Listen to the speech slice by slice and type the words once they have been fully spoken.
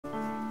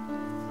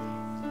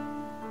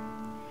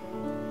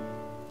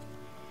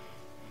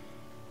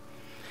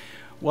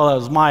Well, it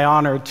was my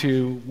honor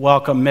to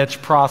welcome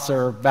Mitch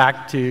Prosser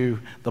back to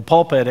the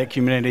pulpit at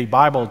Community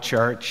Bible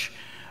Church.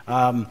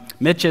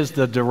 Mitch is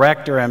the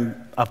Director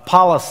of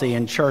Policy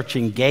and Church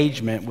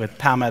Engagement with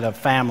Palmetto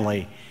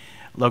Family,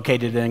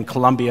 located in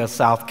Columbia,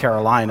 South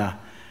Carolina.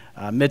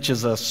 Mitch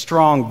is a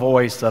strong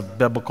voice of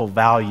biblical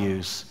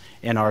values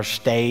in our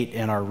state,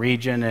 in our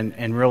region,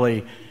 and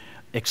really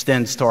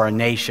extends to our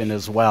nation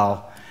as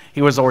well.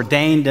 He was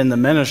ordained in the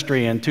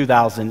ministry in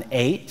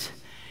 2008.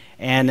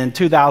 And in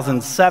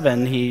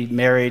 2007, he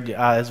married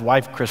his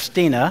wife,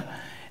 Christina,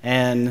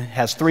 and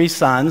has 3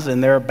 sons,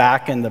 and they're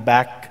back in the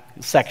back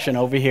section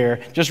over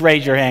here. Just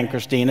raise your hand,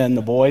 Christina, and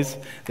the boys.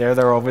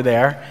 They're over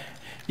there.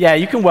 Yeah,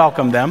 you can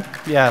welcome them.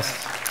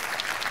 Yes.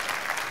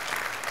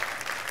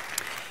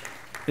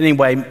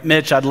 Anyway,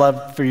 Mitch, I'd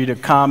love for you to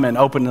come and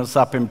open us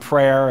up in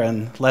prayer,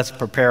 and let's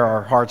prepare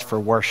our hearts for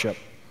worship.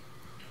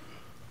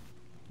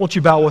 Won't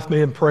you bow with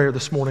me in prayer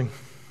this morning?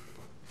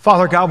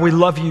 Father God, we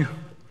love you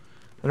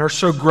and are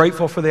so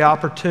grateful for the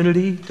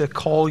opportunity to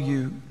call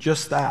you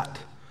just that,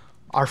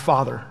 our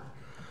Father.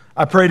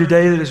 I pray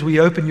today that as we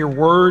open your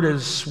word,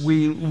 as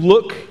we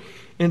look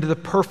into the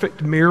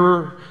perfect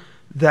mirror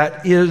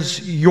that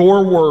is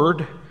your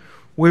word,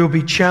 we will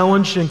be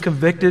challenged and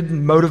convicted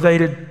and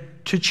motivated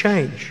to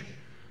change,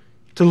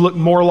 to look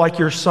more like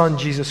your Son,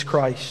 Jesus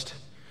Christ.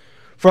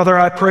 Father,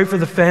 I pray for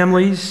the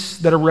families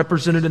that are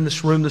represented in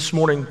this room this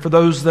morning, for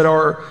those that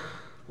are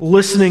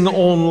listening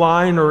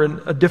online or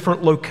in a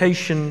different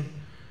location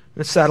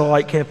in a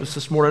satellite campus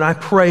this morning. I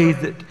pray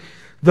that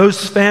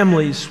those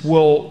families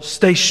will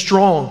stay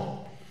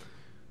strong,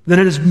 that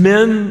it is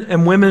men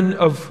and women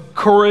of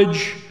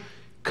courage,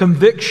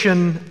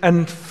 conviction,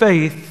 and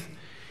faith,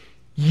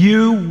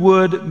 you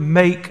would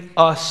make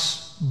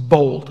us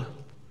bold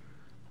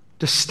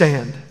to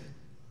stand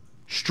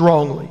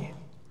strongly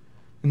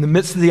in the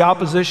midst of the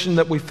opposition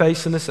that we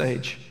face in this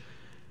age,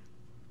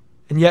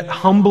 and yet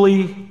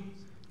humbly,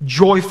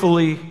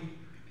 joyfully,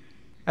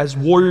 as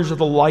warriors of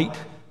the light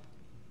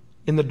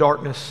in the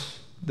darkness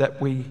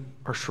that we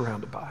are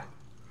surrounded by.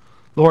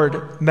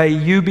 Lord, may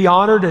you be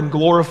honored and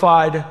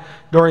glorified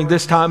during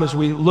this time as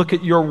we look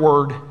at your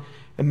word,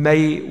 and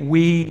may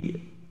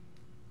we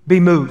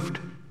be moved,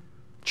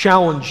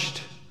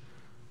 challenged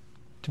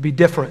to be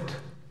different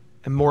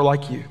and more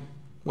like you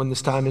when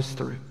this time is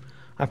through.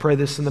 I pray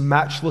this in the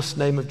matchless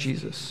name of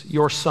Jesus,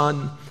 your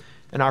Son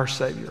and our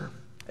Savior.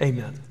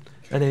 Amen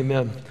and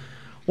amen. I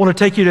want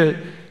to take you to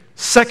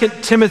 2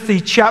 Timothy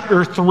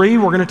chapter 3.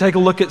 We're going to take a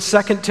look at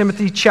 2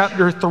 Timothy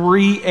chapter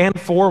 3 and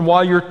 4. And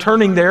while you're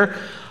turning there,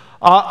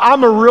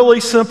 I'm a really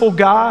simple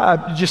guy.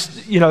 I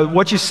just,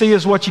 what you see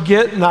is what you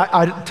get. And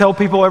I tell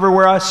people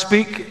everywhere I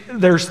speak,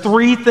 there's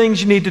 3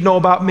 things you need to know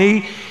about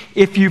me.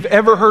 If you've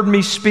ever heard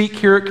me speak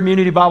here at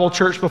Community Bible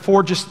Church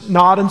before, just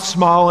nod and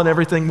smile and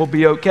everything will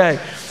be okay.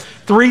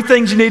 3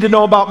 things you need to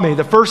know about me.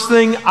 The first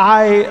thing,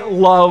 I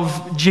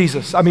love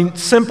Jesus. I mean,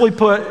 simply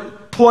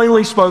put,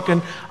 plainly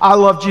spoken, I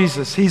love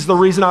Jesus. He's the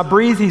reason I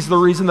breathe. He's the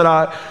reason that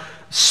I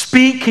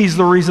speak. He's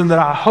the reason that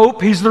I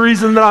hope. He's the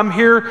reason that I'm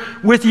here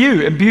with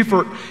you in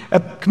Beaufort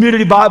at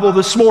Community Bible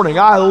this morning.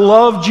 I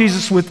love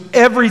Jesus with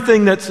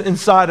everything that's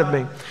inside of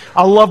me.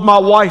 I love my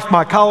wife,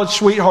 my college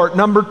sweetheart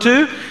number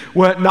 2.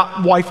 Well,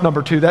 not wife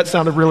number 2. That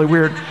sounded really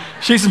weird.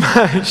 She's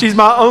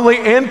my only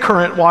and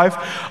current wife.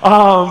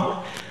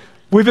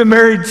 We've been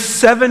married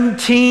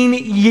 17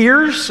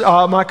 years,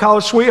 my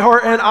college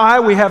sweetheart and I.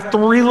 We have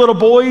 3 little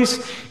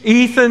boys,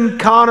 Ethan,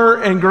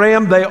 Connor, and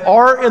Graham. They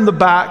are in the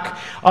back.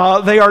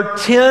 They are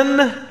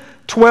 10,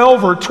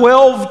 12, or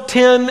 12,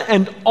 10,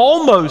 and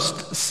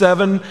almost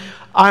 7.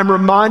 I'm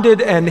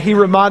reminded, and he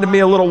reminded me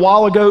a little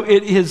while ago,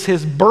 it is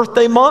his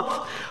birthday month.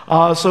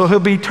 So he'll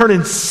be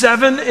turning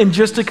 7 in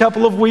just a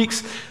couple of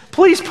weeks.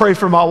 Please pray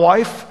for my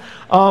wife.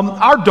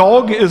 Our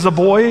dog is a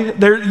boy.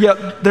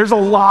 There's a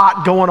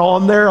lot going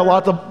on there, a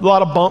lot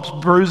of bumps,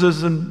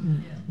 bruises,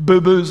 and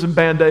boo-boos and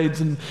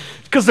Band-Aids, and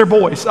because they're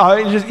boys.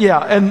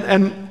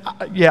 And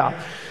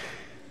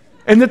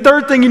the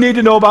third thing you need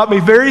to know about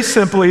me, very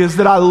simply, is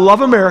that I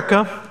love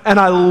America, and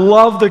I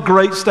love the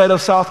great state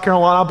of South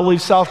Carolina. I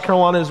believe South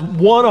Carolina is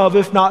one of,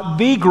 if not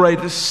the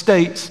greatest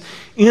states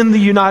in the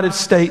United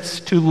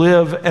States to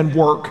live and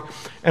work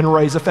and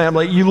raise a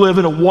family. You live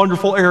in a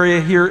wonderful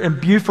area here in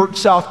Beaufort,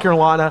 South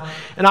Carolina,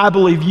 and I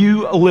believe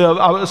you live,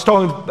 I was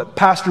talking to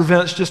Pastor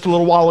Vince just a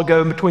little while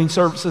ago in between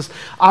services,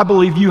 I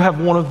believe you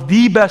have one of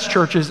the best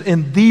churches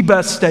in the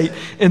best state,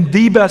 in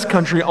the best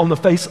country on the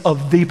face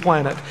of the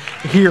planet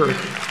here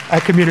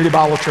at Community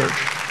Bible Church.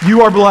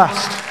 You are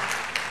blessed.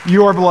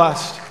 You are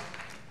blessed.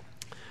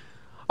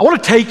 I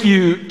want to take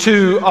you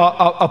to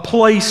a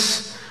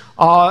place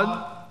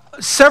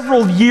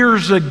several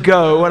years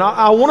ago, and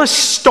I want to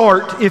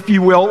start, if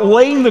you will,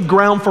 laying the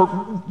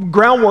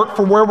groundwork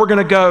for where we're going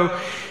to go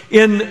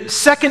in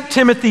 2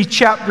 Timothy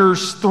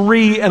chapters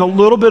 3 and a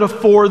little bit of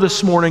 4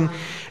 this morning,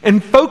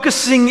 and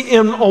focusing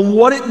in on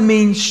what it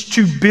means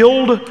to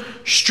build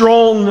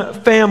strong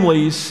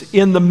families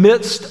in the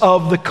midst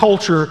of the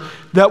culture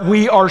that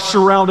we are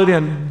surrounded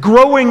in.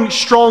 Growing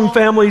strong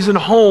families and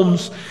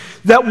homes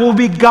that will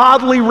be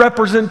godly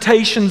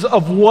representations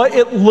of what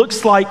it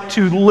looks like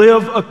to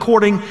live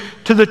according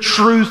to the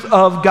truth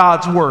of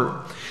God's Word.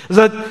 As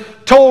I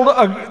told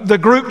the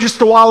group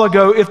just a while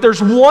ago, if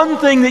there's one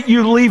thing that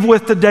you leave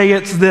with today,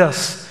 it's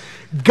this: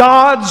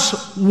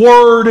 God's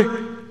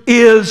Word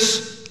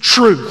is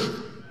truth.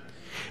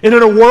 And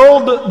in a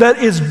world that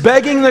is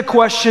begging the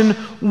question,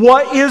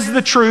 what is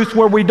the truth,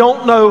 where we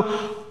don't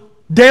know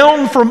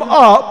down from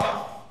up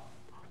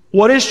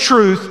what is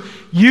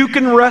truth, you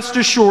can rest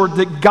assured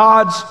that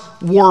God's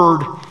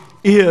Word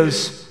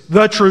is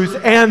the truth,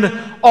 and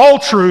all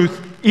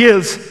truth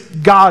is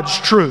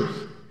God's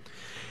truth.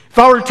 If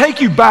I were to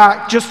take you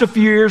back just a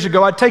few years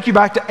ago, I'd take you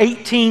back to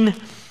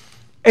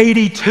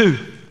 1882,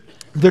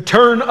 the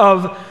turn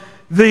of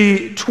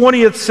the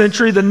 20th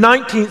century, the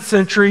 19th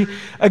century.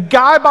 A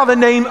guy by the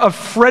name of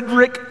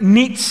Friedrich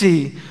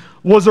Nietzsche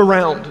was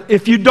around.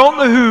 If you don't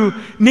know who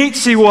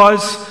Nietzsche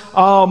was,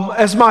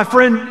 as my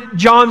friend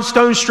John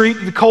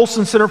Stonestreet, the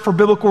Colson Center for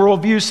Biblical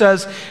Worldview,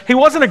 says, he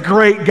wasn't a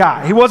great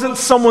guy. He wasn't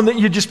someone that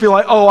you'd just be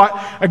like, oh,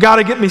 I got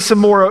to get me some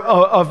more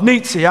of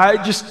Nietzsche.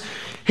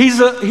 He's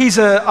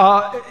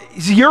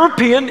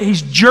European,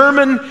 he's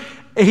German.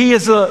 He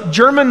is a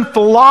German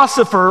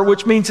philosopher,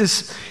 which means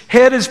his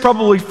head is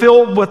probably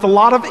filled with a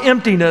lot of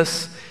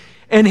emptiness,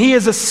 and he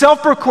is a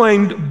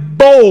self-proclaimed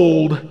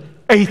bold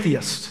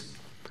atheist.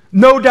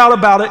 No doubt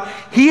about it.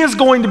 He is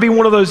going to be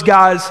one of those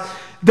guys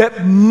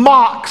that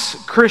mocks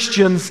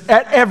Christians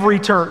at every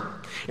turn.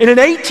 And in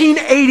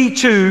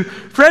 1882,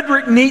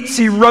 Friedrich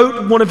Nietzsche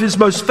wrote one of his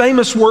most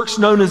famous works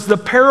known as The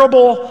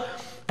Parable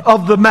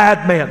of the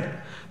Madman.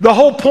 The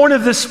whole point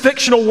of this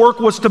fictional work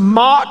was to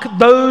mock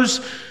those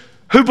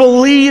who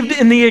believed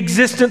in the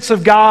existence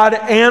of God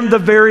and the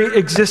very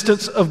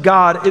existence of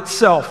God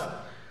itself.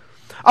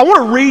 I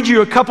want to read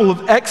you a couple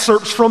of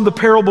excerpts from the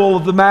parable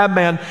of the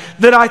madman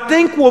that I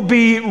think will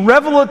be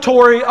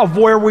revelatory of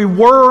where we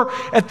were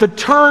at the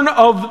turn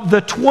of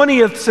the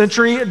 20th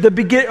century,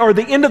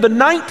 the end of the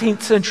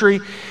 19th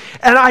century,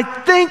 and I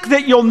think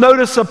that you'll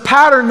notice a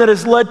pattern that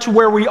has led to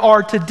where we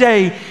are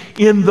today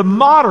in the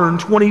modern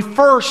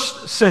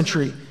 21st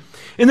century.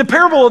 In the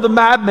parable of the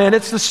madman,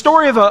 it's the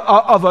story of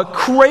a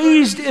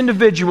crazed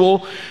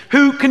individual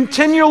who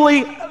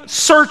continually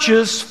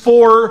searches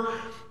for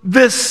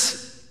this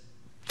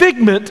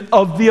figment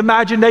of the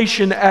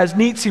imagination, as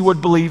Nietzsche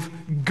would believe,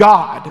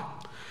 God.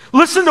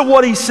 Listen to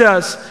what he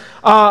says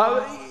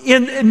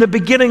in the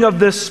beginning of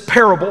this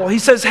parable. He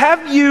says,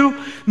 "Have you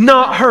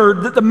not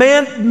heard that the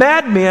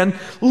madman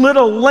lit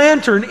a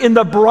lantern in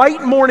the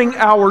bright morning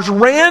hours,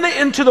 ran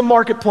into the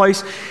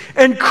marketplace,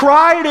 and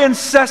cried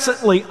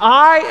incessantly,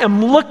 'I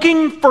am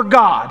looking for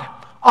God.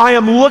 I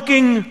am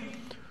looking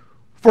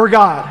for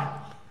God.'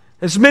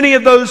 As many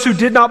of those who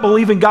did not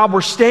believe in God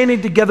were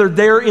standing together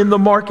there in the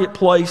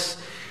marketplace,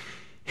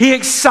 he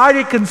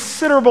excited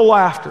considerable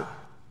laughter.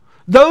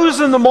 Those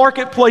in the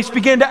marketplace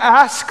began to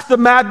ask the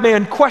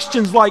madman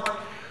questions like,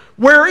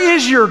 'Where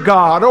is your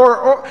God?'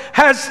 Or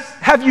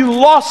have you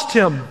lost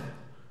him?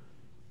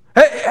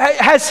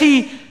 Has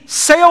he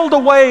sailed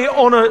away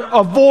on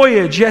a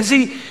voyage? Has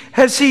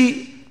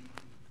he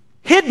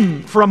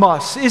hidden from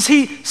us? Is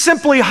he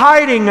simply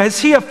hiding? Is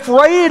he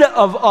afraid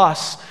of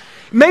us?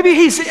 Maybe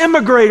he's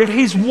immigrated.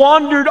 He's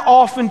wandered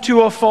off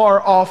into a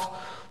far-off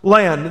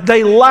land."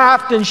 They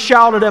laughed and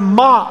shouted and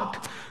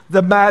mocked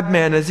the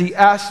madman as he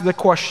asked the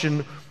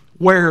question,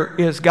 "Where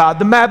is God?"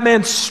 The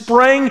madman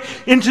sprang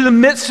into the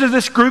midst of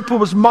this group who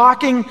was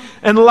mocking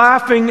and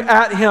laughing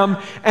at him,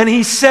 and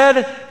he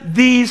said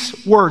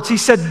these words. He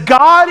said,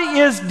 "God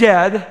is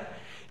dead.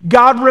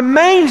 God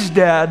remains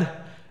dead.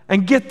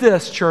 And get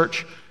this,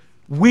 church,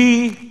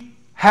 we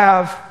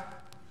have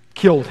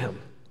killed him."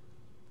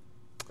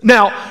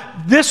 Now,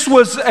 this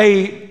was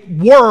a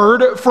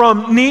word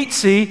from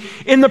Nietzsche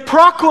in the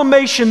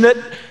proclamation that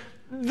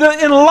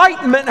the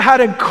Enlightenment had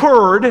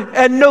occurred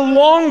and no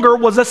longer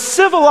was a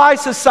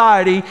civilized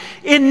society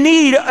in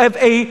need of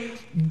a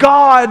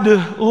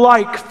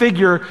God-like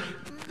figure,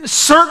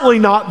 certainly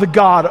not the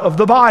God of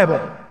the Bible.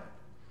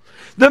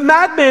 The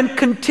madman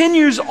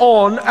continues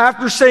on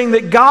after saying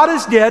that God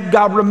is dead,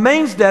 God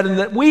remains dead, and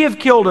that we have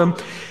killed him.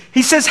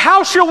 He says,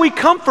 "How shall we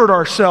comfort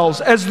ourselves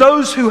as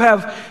those who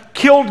have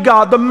killed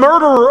God, the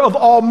murderer of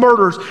all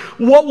murders?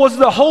 What was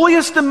the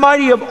holiest and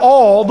mighty of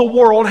all the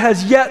world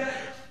has yet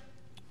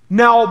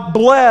now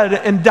bled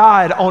and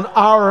died on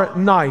our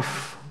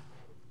knife.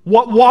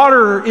 What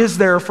water is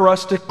there for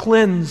us to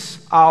cleanse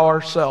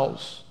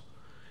ourselves?"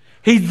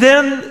 He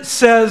then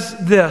says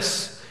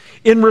this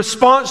in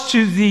response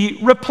to the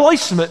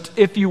replacement,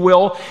 if you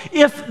will.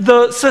 If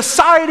the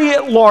society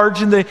at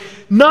large in the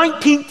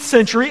 19th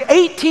century,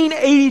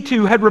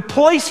 1882, had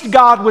replaced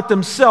God with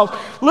themselves,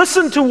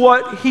 listen to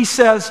what he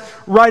says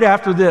right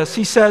after this.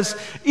 He says,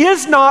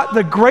 "Is not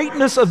the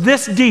greatness of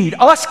this deed,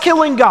 us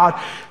killing God,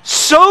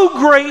 so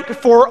great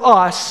for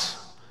us,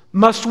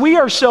 must we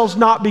ourselves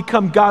not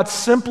become God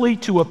simply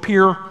to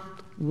appear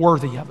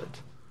worthy of it?"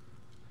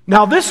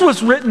 Now, this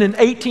was written in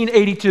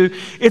 1882.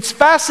 It's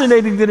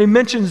fascinating that he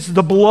mentions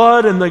the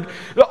blood and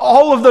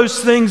all of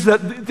those things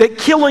that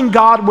killing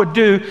God would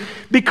do,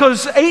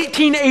 because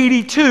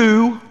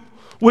 1882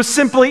 was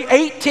simply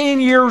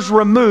 18 years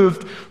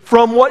removed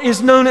from what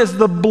is known as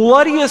the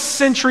bloodiest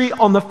century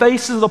on the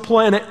face of the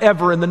planet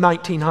ever in the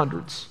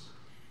 1900s.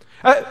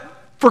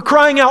 For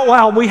crying out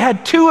loud, we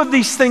had two of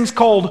these things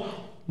called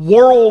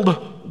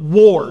world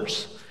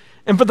wars.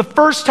 And for the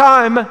first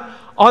time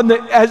in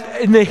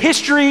the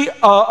history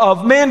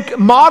of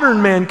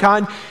modern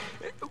mankind,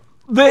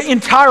 the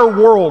entire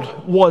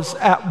world was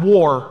at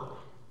war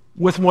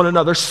with one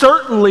another.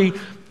 Certainly,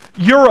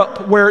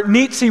 Europe, where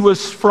Nietzsche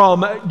was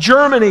from,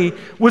 Germany,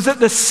 was at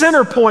the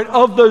center point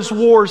of those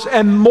wars,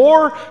 and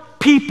more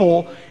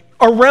people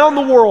around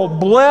the world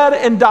bled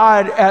and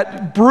died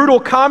at brutal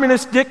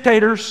communist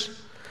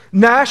dictators,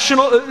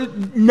 nationalists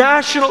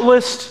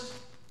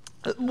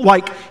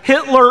like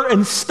Hitler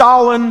and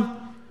Stalin,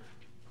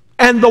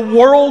 and the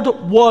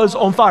world was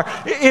on fire.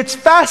 It's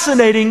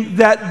fascinating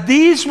that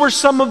these were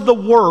some of the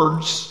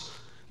words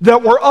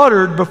that were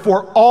uttered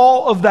before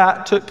all of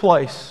that took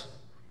place.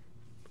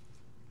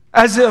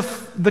 As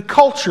if the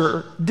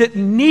culture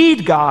didn't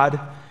need God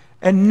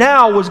and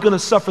now was going to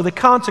suffer the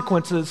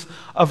consequences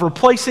of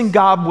replacing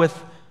God with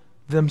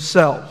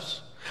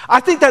themselves. I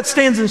think that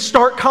stands in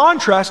stark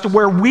contrast to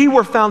where we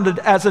were founded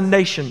as a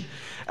nation,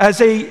 as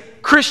a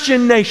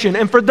Christian nation.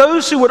 And for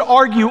those who would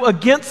argue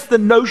against the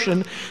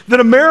notion that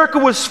America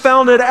was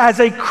founded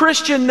as a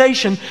Christian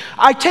nation,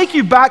 I take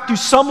you back to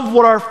some of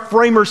what our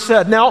framers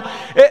said. Now,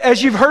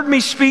 as you've heard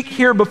me speak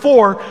here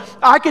before,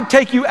 I could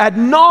take you ad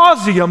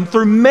nauseum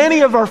through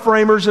many of our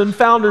framers and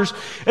founders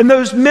and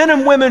those men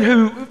and women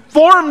who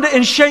formed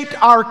and shaped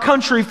our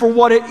country for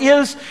what it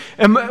is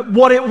and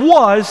what it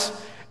was.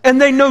 And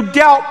they no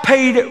doubt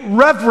paid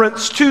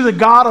reverence to the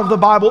God of the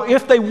Bible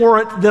if they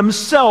weren't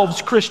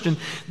themselves Christian.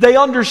 They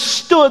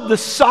understood the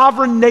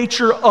sovereign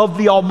nature of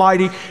the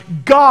Almighty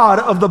God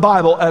of the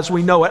Bible as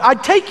we know it. I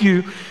take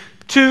you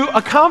to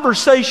a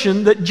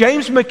conversation that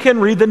James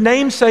McHenry, the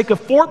namesake of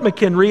Fort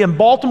McHenry in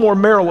Baltimore,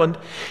 Maryland,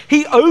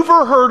 he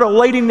overheard a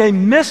lady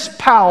named Miss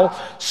Powell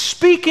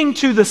speaking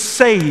to the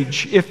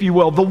sage, if you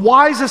will, the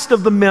wisest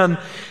of the men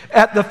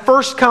at the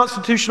first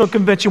Constitutional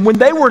Convention, when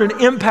they were at an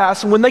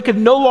impasse and when they could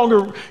no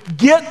longer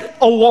get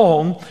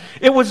along.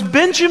 It was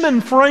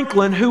Benjamin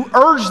Franklin who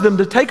urged them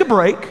to take a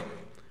break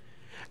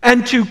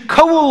and to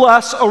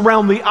coalesce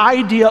around the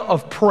idea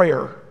of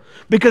prayer,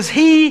 because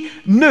he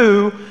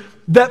knew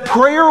that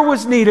prayer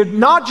was needed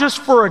not just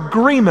for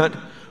agreement,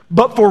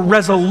 but for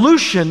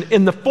resolution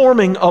in the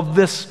forming of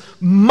this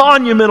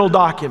monumental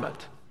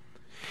document.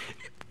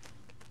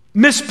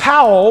 Miss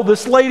Powell,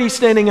 this lady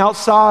standing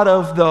outside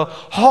of the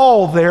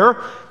hall there,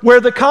 where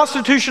the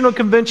Constitutional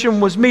Convention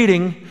was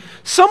meeting,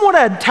 somewhat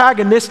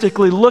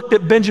antagonistically looked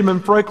at Benjamin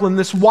Franklin,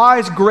 this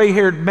wise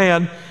gray-haired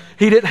man.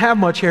 He didn't have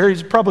much hair.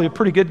 He's probably a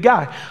pretty good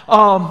guy.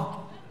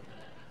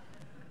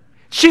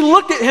 She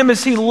looked at him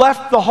as he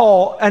left the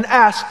hall and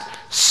asked,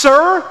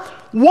 "Sir,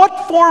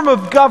 what form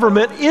of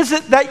government is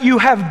it that you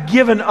have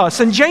given us?"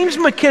 And James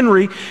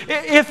McHenry,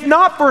 if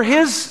not for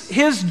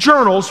his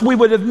journals, we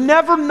would have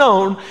never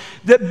known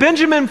that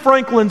Benjamin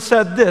Franklin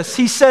said this.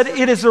 He said,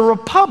 "It is a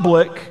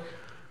republic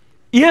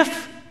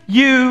if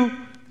you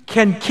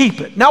can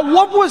keep it." Now,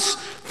 what was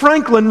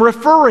Franklin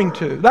referring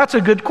to? That's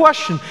a good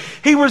question.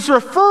 He was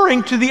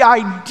referring to the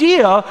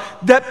idea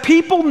that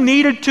people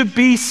needed to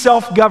be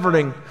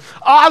self-governing.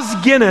 Os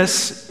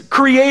Guinness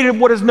created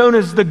what is known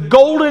as the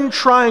Golden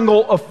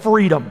Triangle of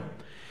Freedom.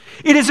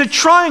 It is a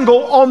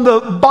triangle. On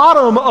the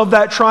bottom of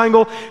that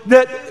triangle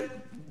that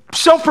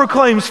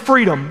self-proclaims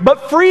freedom.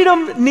 But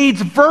freedom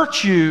needs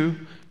virtue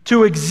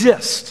to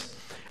exist.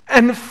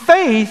 And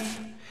faith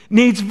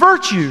needs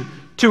virtue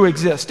to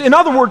exist. In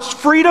other words,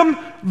 freedom,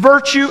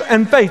 virtue,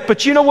 and faith.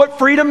 But you know what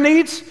freedom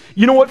needs?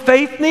 You know what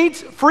faith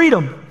needs?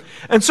 Freedom.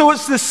 And so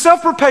it's this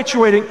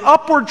self-perpetuating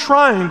upward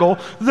triangle,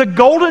 the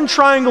golden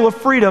triangle of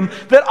freedom,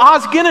 that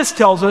Os Guinness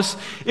tells us,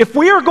 if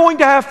we are going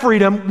to have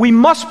freedom, we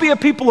must be a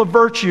people of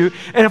virtue.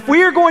 And if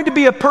we are going to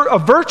be a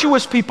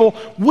virtuous people,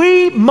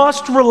 we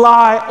must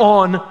rely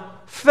on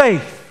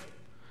faith.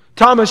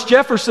 Thomas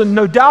Jefferson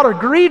no doubt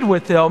agreed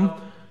with him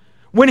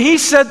when he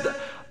said,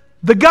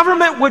 "The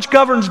government which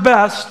governs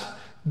best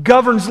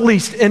governs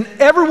least." And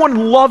everyone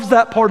loves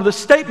that part of the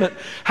statement.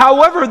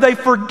 However, they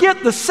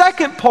forget the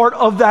second part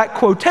of that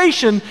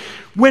quotation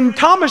when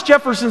Thomas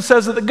Jefferson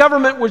says that the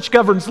government which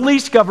governs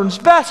least governs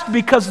best,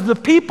 because the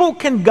people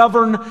can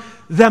govern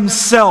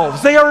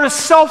themselves. They are a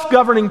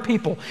self-governing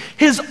people.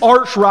 His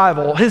arch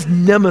rival, his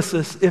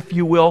nemesis, if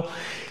you will,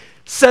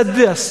 said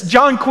this.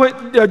 John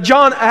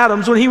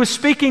Adams, when he was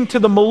speaking to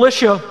the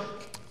militia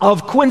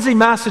of Quincy,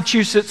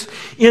 Massachusetts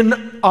in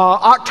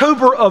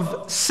October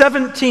of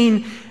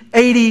 1789.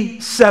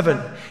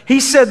 He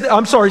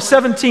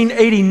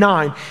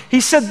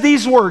said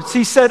these words.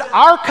 He said,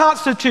 our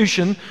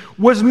Constitution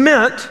was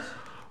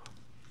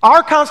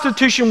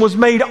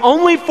made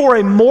only for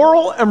a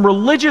moral and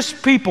religious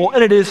people,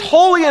 and it is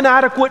wholly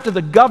inadequate to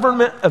the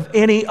government of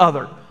any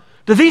other.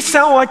 Do these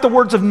sound like the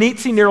words of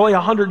Nietzsche nearly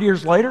 100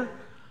 years later?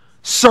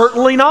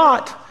 Certainly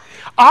not.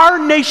 Our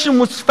nation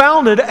was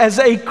founded as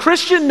a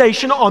Christian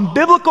nation on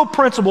biblical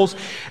principles,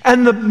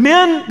 and the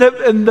men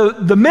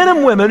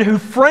and women who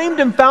framed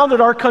and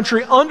founded our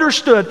country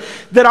understood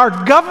that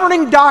our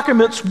governing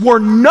documents were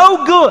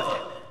no good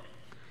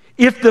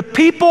if the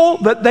people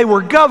that they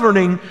were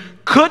governing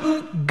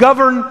couldn't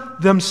govern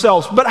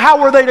themselves. But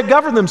how were they to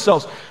govern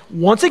themselves?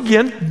 Once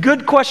again,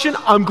 good question.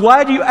 I'm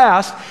glad you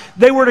asked.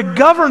 They were to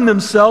govern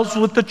themselves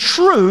with the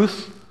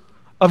truth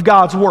of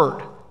God's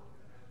Word.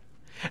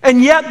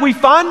 And yet we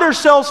find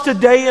ourselves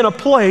today in a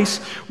place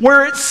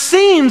where it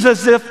seems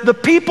as if the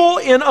people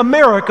in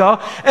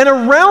America and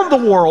around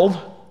the world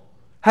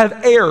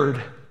have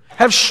erred,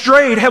 have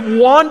strayed, have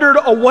wandered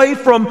away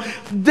from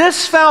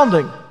this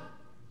founding.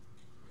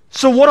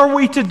 So what are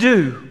we to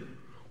do?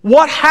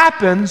 What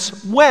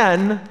happens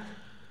when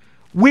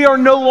we are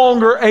no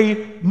longer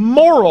a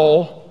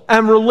moral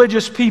and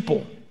religious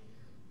people?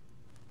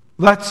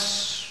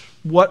 That's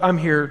what I'm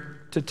here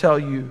to tell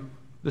you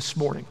this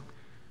morning.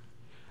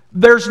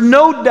 There's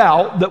no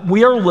doubt that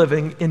we are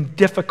living in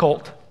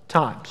difficult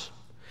times.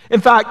 In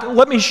fact,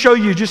 let me show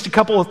you just a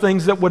couple of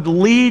things that would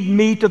lead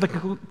me to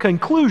the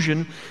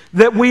conclusion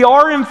that we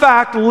are, in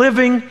fact,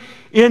 living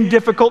in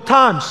difficult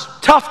times,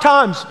 tough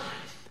times.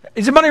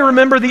 Does anybody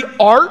remember the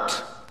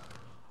art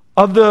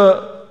of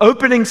the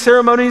opening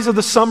ceremonies of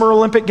the Summer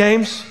Olympic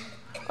Games?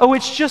 Oh,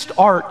 it's just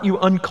art, you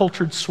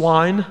uncultured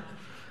swine.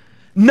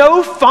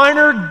 No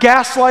finer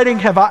gaslighting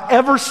have I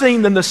ever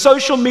seen than the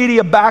social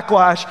media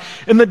backlash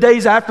in the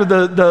days after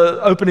the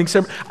opening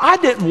ceremony. I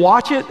didn't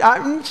watch it.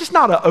 I'm just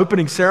not an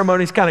opening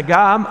ceremonies kind of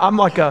guy. I'm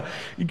like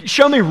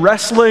show me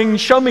wrestling,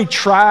 show me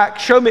track,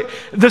 show me,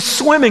 the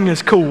swimming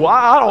is cool.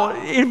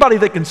 Anybody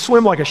that can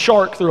swim like a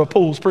shark through a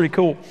pool is pretty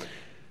cool.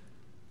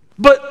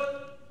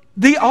 But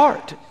the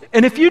art,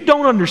 and if you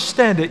don't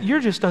understand it,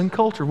 you're just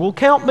uncultured. Well,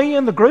 count me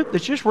in the group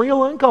that's just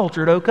real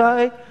uncultured,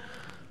 okay?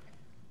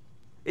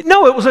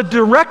 No, it was a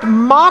direct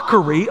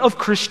mockery of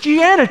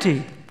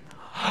Christianity.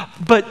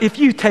 But if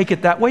you take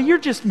it that way, you're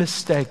just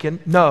mistaken.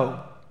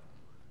 No.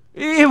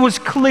 It was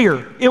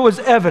clear. It was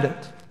evident.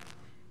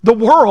 The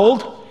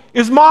world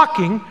is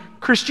mocking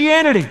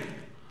Christianity.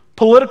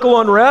 Political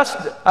unrest,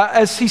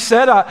 as he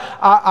said,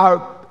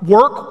 I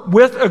work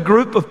with a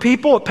group of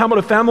people at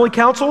Palmetto Family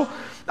Council.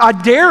 I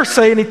dare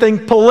say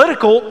anything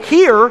political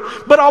here,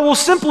 but I will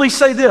simply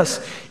say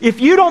this.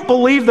 If you don't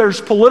believe there's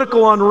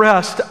political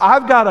unrest,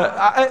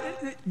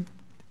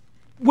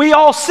 we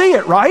all see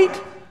it,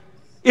 right?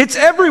 It's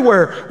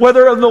everywhere.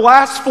 Whether in the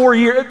last 4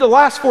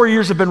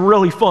 years have been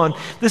really fun.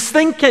 This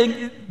thing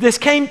came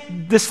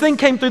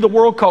through the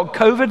world called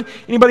COVID.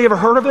 Anybody ever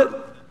heard of it?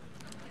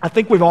 I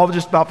think we've all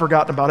just about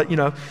forgotten about it, you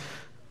know.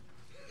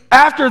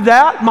 After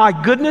that, my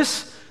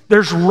goodness,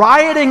 there's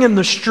rioting in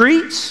the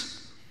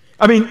streets.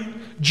 I mean,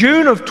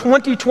 June of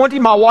 2020,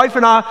 my wife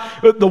and I,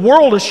 the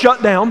world is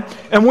shut down,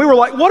 and we were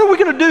like, what are we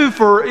going to do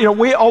for,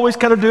 we always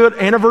kind of do an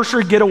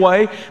anniversary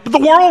getaway, but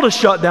the world is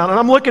shut down, and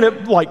I'm looking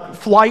at like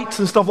flights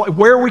and stuff, like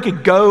where we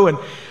could go, and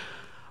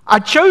I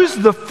chose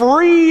the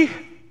free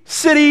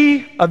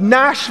city of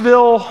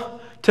Nashville,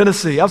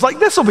 Tennessee. I was like,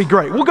 this will be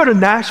great. We'll go to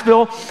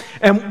Nashville,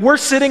 and we're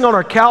sitting on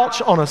our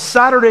couch on a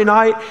Saturday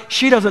night.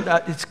 She doesn't,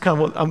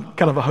 I'm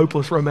kind of a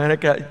hopeless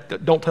romantic.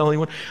 Don't tell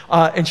anyone.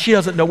 And she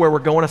doesn't know where we're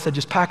going. I said,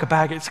 just pack a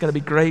bag. It's going to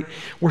be great.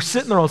 We're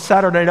sitting there on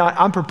Saturday night.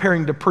 I'm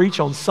preparing to preach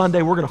on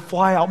Sunday. We're going to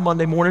fly out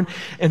Monday morning.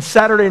 And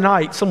Saturday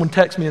night, someone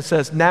texts me and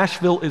says,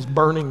 Nashville is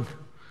burning.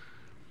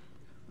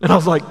 And I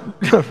was like,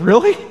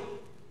 really?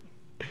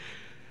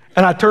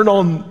 And I turned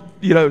on,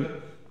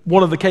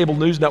 one of the cable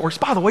news networks.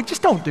 By the way,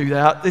 just don't do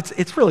that.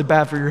 It's really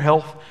bad for your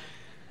health.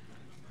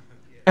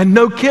 And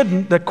no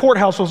kidding, the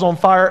courthouse was on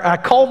fire. I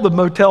called the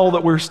motel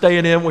that we were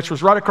staying in, which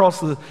was right across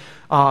the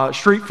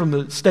street from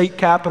the state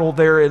capitol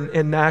there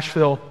in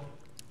Nashville.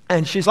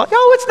 And she's like,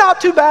 oh, it's not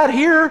too bad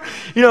here.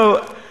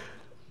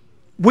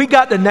 We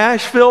got to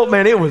Nashville,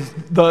 man,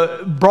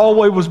 the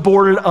Broadway was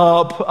boarded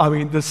up. I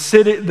mean, the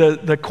city,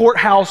 the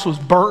courthouse was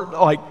burnt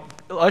like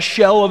a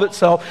shell of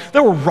itself.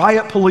 There were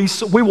riot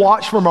police. We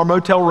watched from our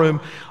motel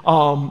room.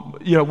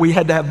 We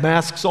had to have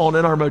masks on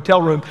in our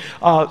motel room.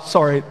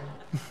 Sorry,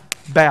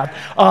 bad.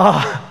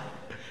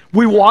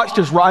 We watched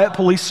as riot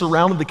police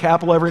surrounded the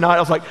Capitol every night. I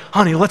was like,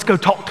 honey, let's go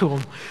talk to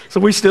them. So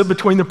we stood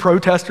between the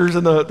protesters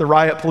and the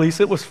riot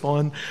police. It was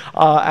fun.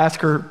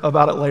 Ask her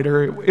about it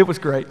later. It was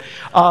great.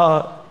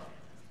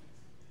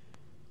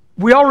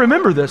 We all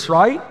remember this,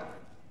 right?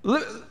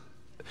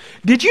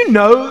 Did you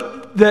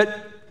know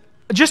that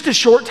just a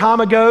short time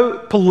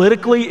ago,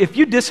 politically, if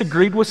you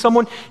disagreed with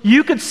someone,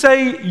 you could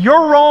say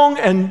you're wrong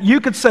and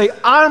you could say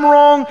I'm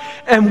wrong,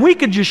 and we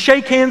could just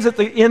shake hands at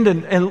the end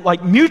and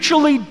like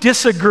mutually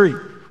disagree.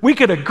 We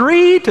could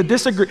agree to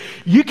disagree.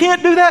 You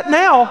can't do that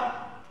now.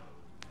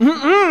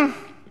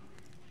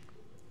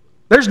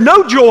 There's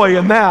no joy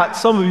in that.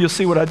 Some of you will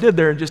see what I did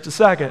there in just a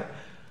second.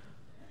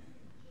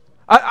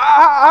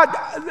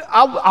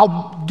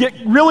 I'll get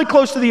really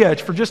close to the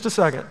edge for just a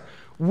second.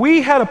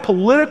 We had a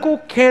political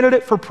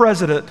candidate for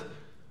president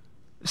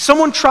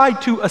Someone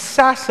tried to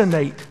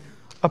assassinate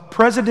a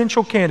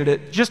presidential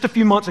candidate just a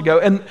few months ago,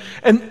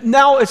 and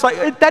now it's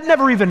like that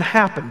never even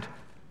happened.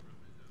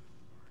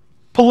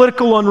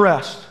 Political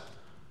unrest.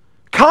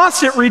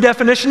 Constant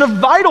redefinition of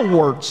vital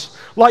words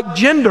like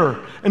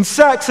gender and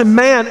sex and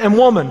man and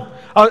woman.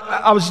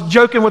 I was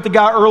joking with the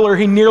guy earlier,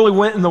 he nearly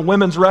went in the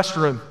women's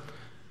restroom.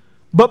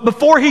 But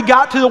before he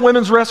got to the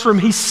women's restroom,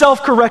 he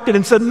self-corrected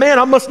and said, man,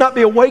 I must not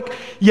be awake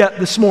yet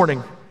this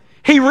morning.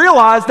 He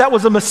realized that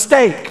was a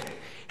mistake.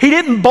 He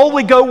didn't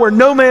boldly go where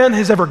no man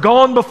has ever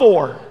gone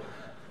before.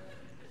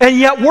 And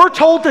yet we're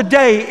told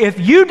today, if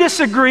you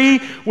disagree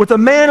with a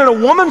man in a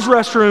woman's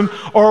restroom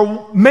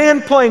or a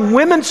man playing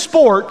women's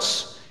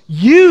sports,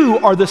 you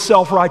are the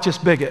self-righteous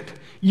bigot.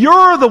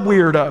 You're the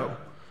weirdo.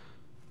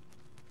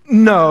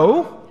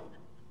 No.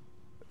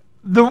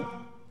 The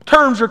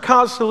terms are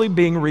constantly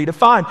being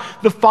redefined.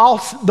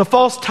 The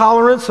false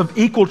tolerance of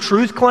equal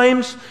truth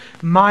claims,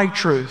 my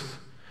truth.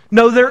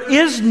 No, there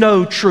is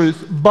no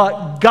truth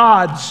but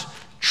God's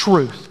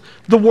truth,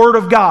 the Word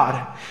of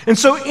God. And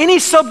so any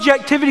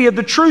subjectivity of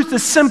the truth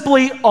is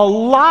simply a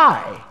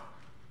lie,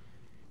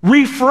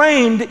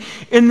 reframed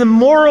in the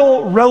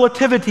moral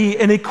relativity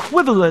and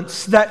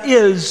equivalence that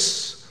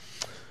is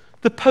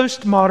the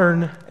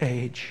postmodern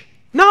age.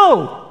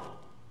 No!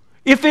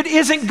 If it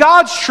isn't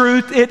God's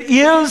truth, it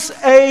is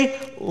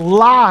a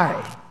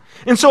lie.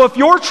 And so if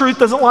your truth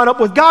doesn't line up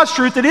with God's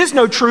truth, it is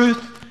no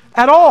truth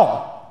at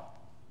all.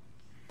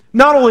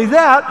 Not only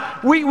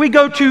that, we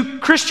go to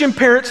Christian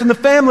parents and the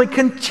family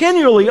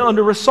continually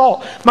under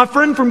assault. My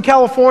friend from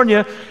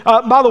California,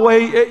 by the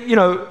way,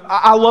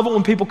 I love it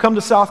when people come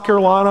to South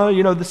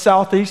Carolina, the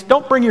Southeast.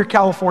 Don't bring your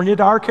California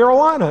to our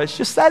Carolina. It's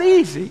just that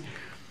easy.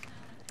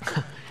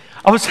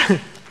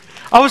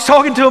 I was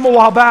talking to him a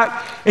while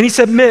back, and he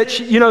said, Mitch,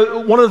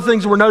 one of the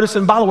things we're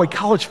noticing, by the way,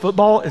 college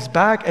football is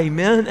back.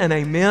 Amen and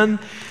amen.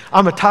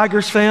 I'm a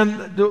Tigers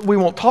fan. We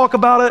won't talk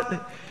about it.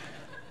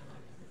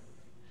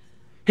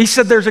 He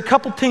said there's a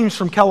couple teams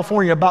from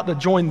California about to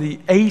join the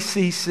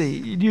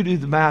ACC. You do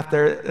the math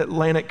there,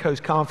 Atlantic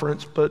Coast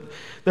Conference, but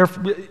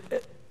and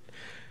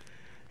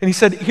he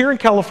said here in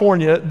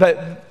California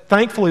that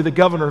thankfully the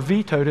governor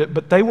vetoed it,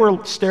 but they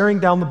were staring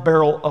down the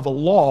barrel of a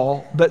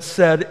law that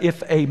said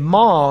if a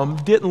mom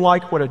didn't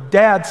like what a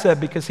dad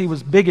said because he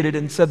was bigoted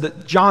and said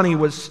that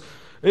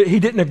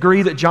he didn't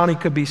agree that Johnny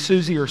could be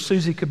Susie or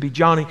Susie could be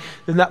Johnny,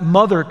 then that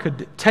mother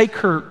could take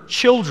her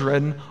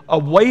children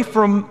away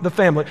from the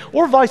family,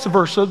 or vice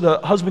versa. The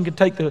husband could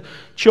take the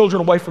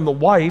children away from the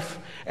wife,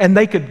 and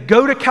they could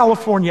go to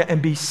California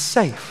and be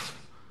safe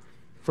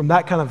from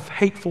that kind of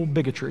hateful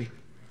bigotry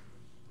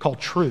called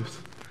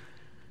truth.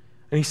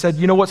 And he said,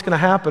 what's going to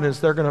happen is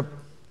they're going to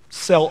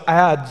sell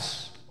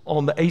ads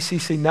on the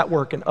ACC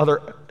network and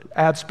other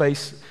ad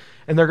space,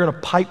 and they're going to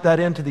pipe that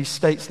into these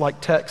states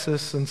like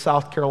Texas and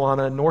South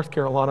Carolina and North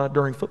Carolina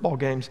during football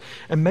games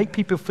and make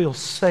people feel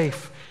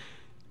safe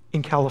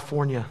in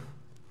California.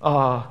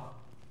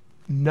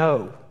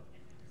 No.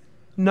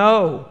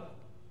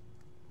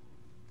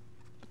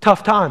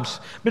 Tough times.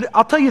 But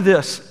I'll tell you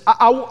this.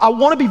 I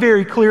want to be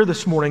very clear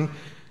this morning.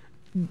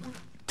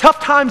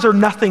 Tough times are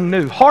nothing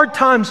new. Hard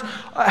times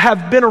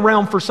have been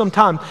around for some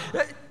time.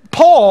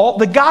 Paul,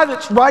 the guy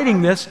that's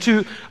writing this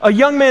to a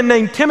young man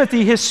named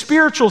Timothy, his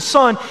spiritual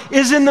son,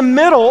 is in the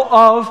middle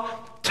of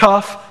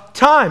tough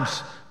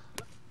times.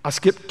 I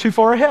skipped too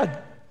far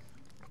ahead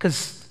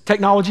because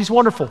technology is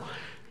wonderful.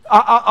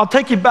 I'll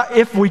take you back,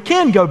 if we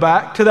can go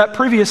back to that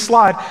previous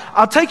slide,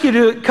 I'll take you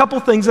to a couple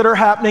things that are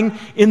happening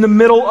in the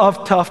middle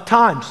of tough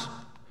times.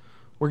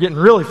 We're getting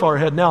really far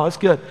ahead now. That's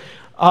good.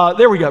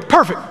 There we go.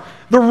 Perfect.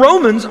 The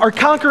Romans are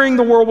conquering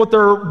the world with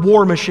their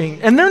war machine,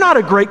 and they're not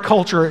a great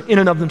culture in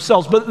and of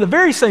themselves, but at the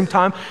very same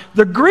time,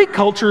 the Greek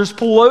culture is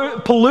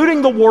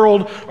polluting the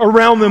world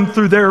around them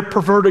through their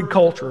perverted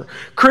culture.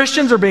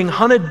 Christians are being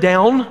hunted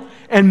down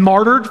and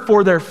martyred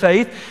for their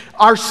faith.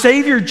 Our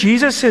Savior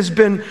Jesus has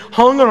been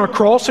hung on a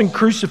cross and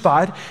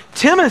crucified.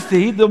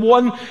 Timothy, the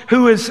one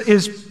who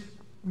is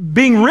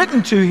being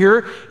written to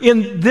here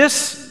in this,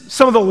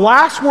 some of the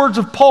last words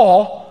of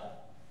Paul,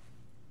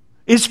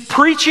 is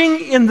preaching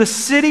in the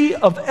city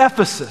of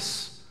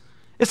Ephesus.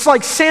 It's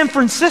like San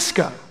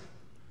Francisco.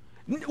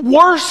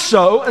 Worse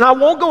so, and I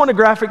won't go into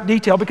graphic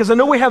detail because I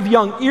know we have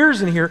young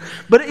ears in here,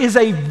 but it is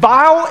a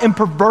vile and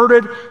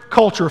perverted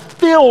culture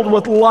filled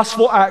with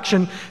lustful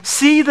action.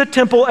 See the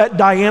temple at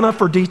Diana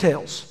for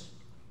details.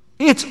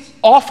 It's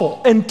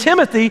awful. And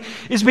Timothy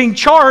is being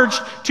charged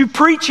to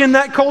preach in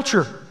that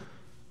culture.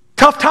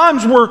 Tough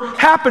times were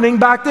happening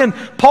back then.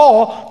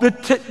 Paul,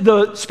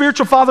 the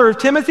spiritual father of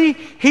Timothy,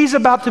 he's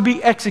about to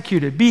be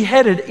executed,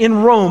 beheaded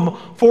in Rome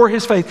for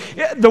his faith.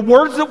 The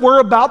words that we're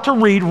about to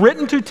read,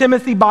 written to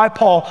Timothy by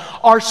Paul,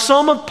 are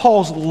some of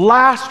Paul's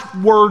last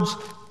words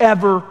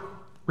ever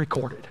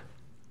recorded.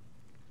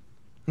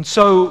 And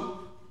so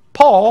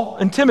Paul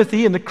and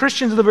Timothy and the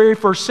Christians of the very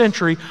first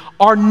century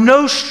are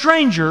no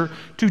stranger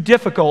to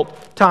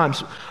difficult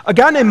times. A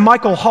guy named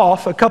Michael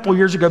Hoff, a couple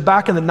years ago,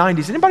 back in the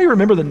 90s. Anybody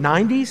remember the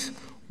 90s?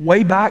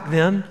 Way back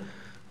then?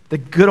 The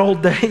good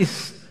old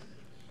days?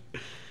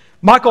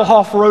 Michael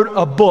Hoff wrote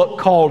a book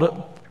called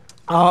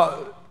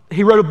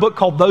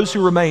Those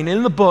Who Remain.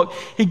 In the book,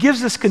 he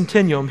gives this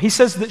continuum. He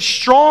says that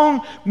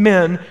strong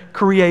men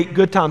create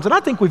good times. And I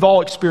think we've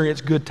all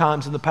experienced good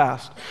times in the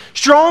past.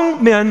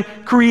 Strong men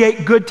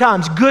create good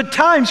times. Good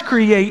times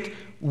create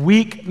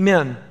weak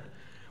men.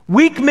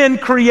 Weak men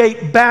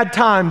create bad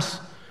times.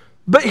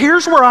 But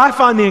here's where I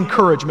find the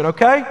encouragement,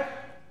 okay?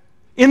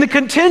 In the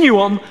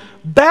continuum,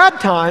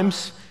 bad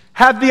times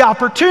have the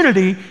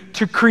opportunity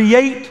to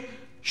create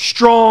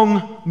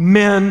strong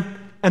men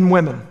and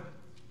women.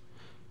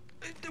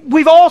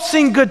 We've all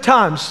seen good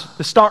times.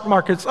 The stock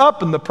market's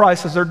up and the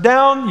prices are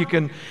down.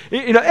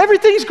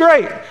 Everything's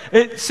great.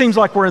 It seems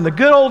like we're in the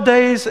good old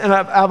days. And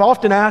I've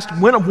often asked,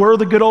 when were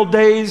the good old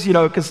days?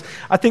 Because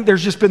I think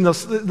there's just been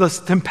this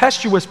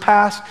tempestuous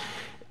past.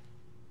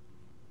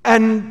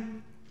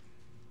 And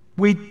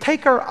we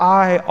take our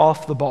eye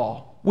off the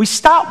ball. We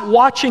stop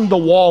watching the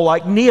wall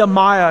like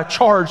Nehemiah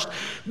charged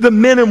the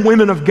men and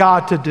women of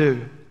God to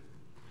do.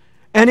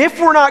 And if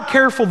we're not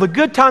careful, the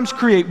good times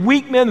create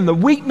weak men, and the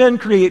weak men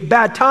create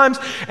bad times.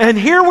 And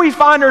here we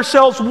find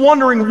ourselves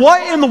wondering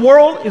what in the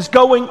world is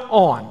going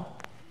on.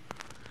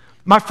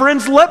 My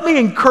friends, let me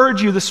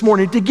encourage you this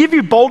morning to give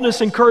you boldness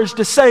and courage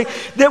to say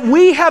that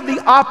we have the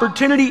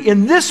opportunity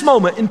in this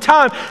moment in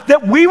time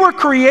that we were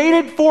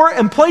created for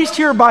and placed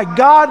here by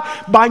God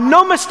by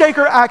no mistake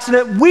or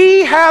accident.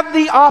 We have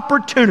the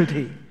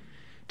opportunity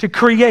to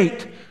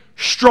create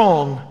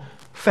strong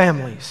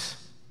families.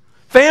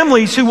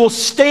 Families who will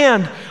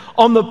stand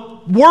on the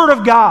Word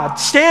of God.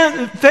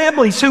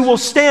 Families who will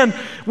stand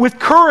with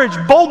courage,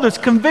 boldness,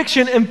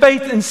 conviction, and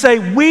faith and say,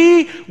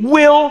 we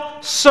will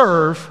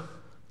serve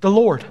the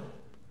Lord.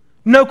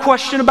 No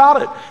question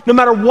about it. No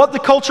matter what the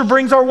culture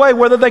brings our way,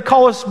 whether they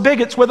call us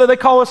bigots, whether they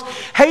call us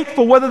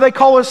hateful, whether they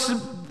call us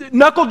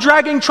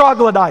knuckle-dragging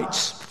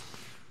troglodytes.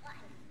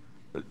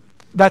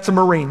 That's a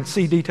Marine.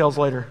 See details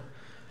later.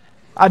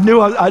 I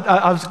knew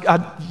I was going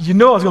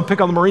to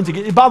pick on the Marines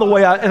again. By the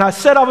way, I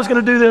said I was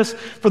going to do this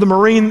for the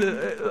Marine.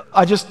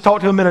 I just talked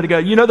to him a minute ago.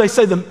 They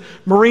say the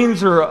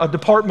Marines are a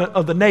department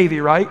of the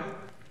Navy, right?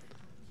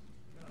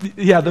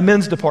 Yeah, the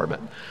men's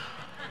department.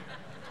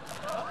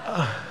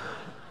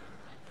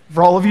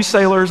 For all of you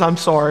sailors, I'm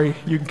sorry.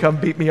 You can come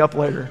beat me up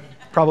later.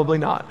 Probably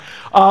not.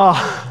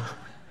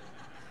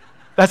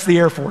 That's the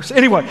Air Force.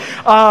 Anyway,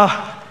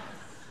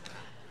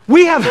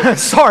 we have,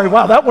 sorry,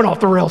 wow, that went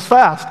off the rails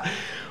fast.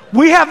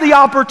 We have the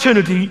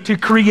opportunity to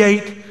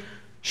create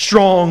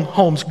strong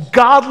homes,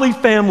 godly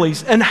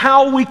families, and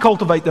how we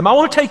cultivate them. I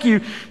want to take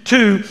you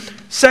to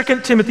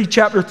 2 Timothy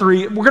chapter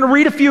 3. We're going to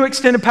read a few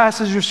extended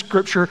passages of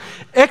Scripture,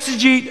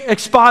 exegete,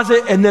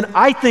 exposit, and then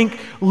I think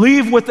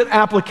leave with an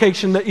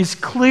application that is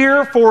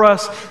clear for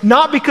us,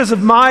 not because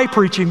of my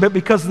preaching, but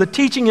because of the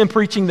teaching and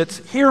preaching that's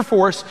here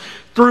for us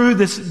through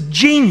this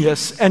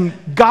genius and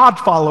God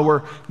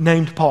follower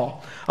named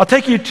Paul. I'll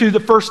take you to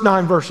the first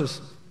 9 verses.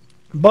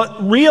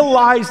 But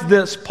realize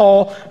this,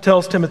 Paul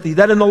tells Timothy,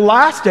 that in the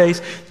last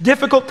days,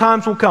 difficult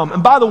times will come.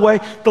 And by the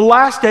way, the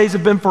last days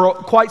have been for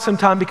quite some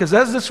time because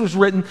as this was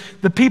written,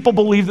 the people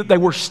believed that they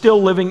were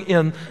still living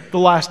in the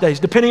last days.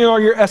 Depending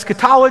on your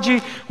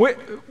eschatology,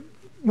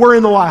 we're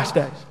in the last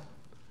days.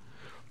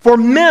 For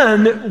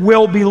men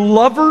will be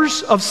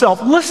lovers of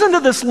self. Listen to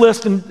this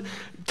list and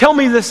tell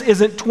me this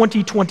isn't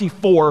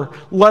 2024,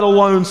 let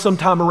alone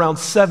sometime around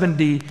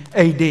 70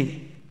 AD.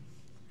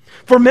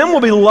 For men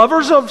will be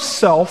lovers of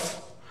self,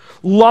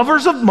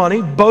 lovers of money,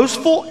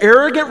 boastful,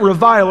 arrogant,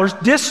 revilers,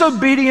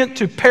 disobedient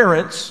to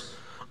parents,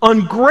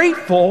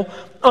 ungrateful,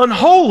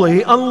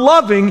 unholy,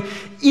 unloving,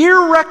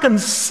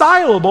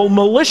 irreconcilable,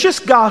 malicious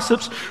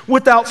gossips,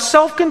 without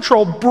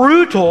self-control,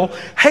 brutal,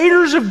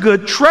 haters of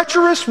good,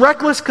 treacherous,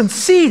 reckless,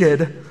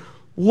 conceited,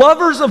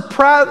 lovers of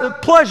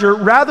pleasure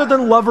rather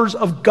than lovers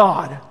of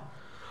God,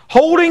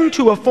 holding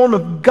to a form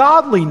of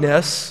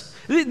godliness.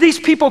 These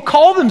people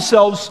call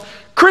themselves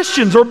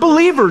Christians or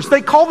believers.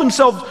 They call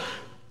themselves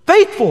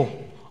faithful,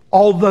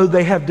 although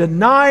they have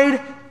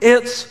denied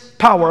its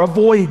power.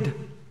 Avoid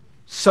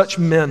such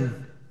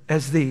men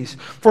as these.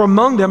 For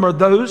among them are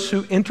those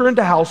who enter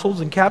into households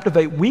and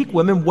captivate weak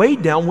women,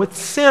 weighed down with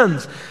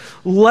sins,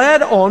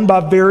 led on by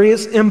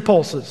various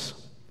impulses,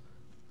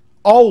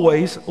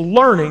 always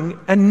learning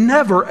and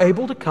never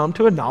able to come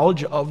to a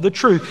knowledge of the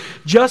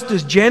truth. Just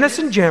as Jannes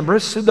and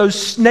Jambres, those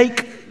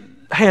snake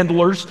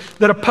handlers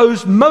that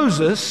opposed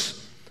Moses,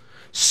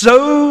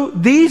 so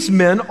these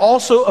men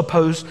also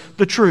oppose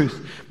the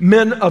truth.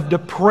 Men of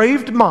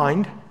depraved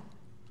mind,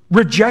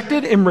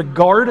 rejected in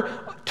regard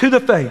to the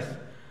faith.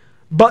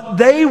 But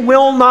they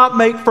will not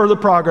make further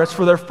progress,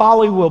 for their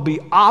folly will be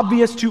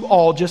obvious to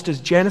all, just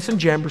as Jannes and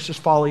Jambres'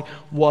 folly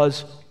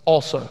was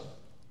also.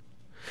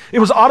 It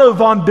was Otto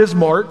von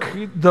Bismarck,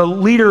 the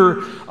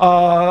leader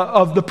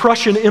of the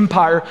Prussian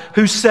Empire,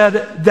 who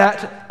said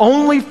that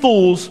only a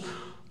fool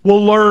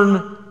will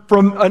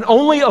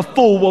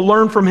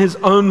learn from his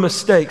own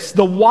mistakes.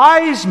 The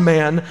wise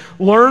man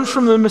learns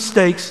from the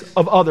mistakes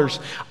of others.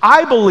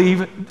 I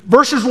believe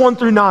verses 1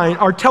 through 9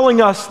 are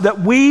telling us that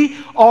we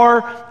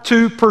are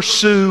to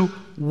pursue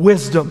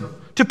wisdom.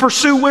 to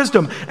pursue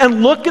wisdom.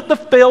 And look at the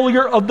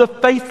failure of the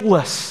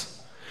faithless.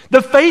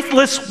 The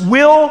faithless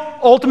will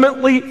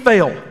ultimately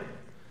fail.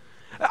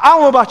 I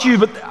don't know about you,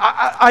 but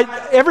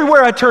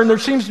everywhere I turn, there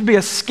seems to be a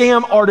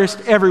scam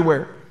artist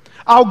everywhere.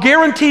 I'll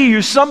guarantee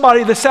you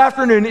somebody this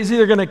afternoon is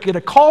either going to get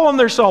a call on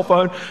their cell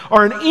phone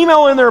or an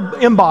email in their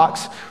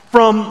inbox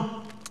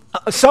from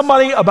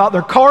somebody about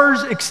their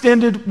car's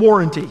extended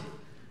warranty,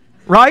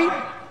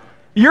 right?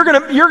 You're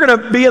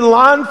gonna be in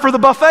line for the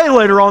buffet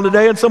later on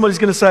today, and somebody's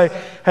going to say,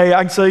 hey,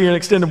 I can sell you an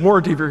extended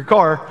warranty for your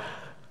car.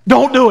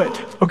 Don't do it,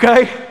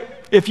 okay?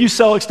 If you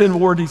sell extended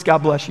warranties, God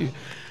bless you.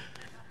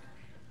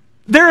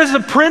 There is a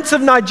prince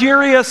of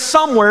Nigeria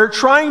somewhere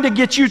trying to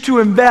get you to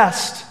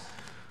invest,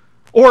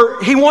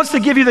 or he wants to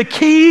give you the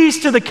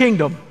keys to the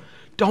kingdom.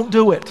 Don't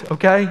do it,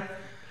 okay?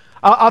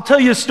 I'll tell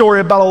you a story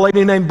about a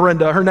lady named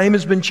Brenda. Her name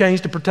has been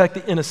changed to protect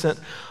the innocent.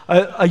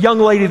 A young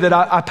lady that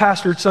I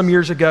pastored some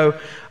years ago.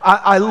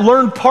 I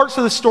learned parts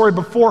of the story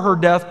before her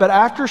death, but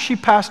after she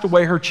passed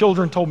away, her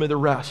children told me the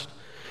rest.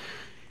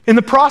 In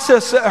the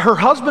process, her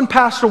husband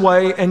passed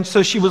away, and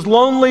so she was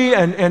lonely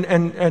and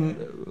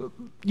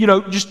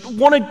just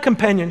wanted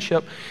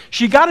companionship.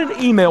 She got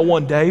an email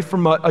one day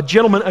from a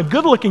gentleman, a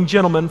good-looking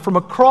gentleman from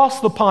across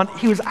the pond.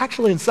 He was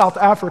actually in South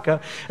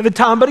Africa at the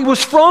time, but he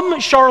was from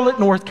Charlotte,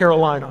 North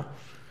Carolina.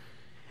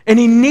 And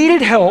he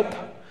needed help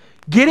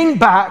getting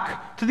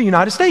back to the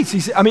United States.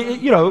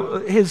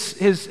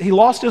 He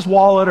lost his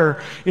wallet,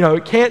 or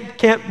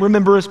can't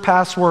remember his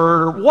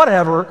password or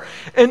whatever.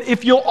 And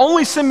if you'll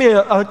only send me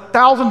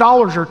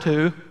 $1,000 or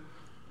two,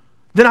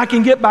 then I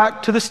can get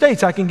back to the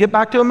States. I can get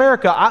back to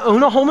America. I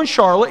own a home in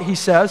Charlotte, he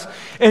says,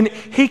 and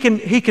he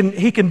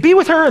can be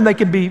with her, and they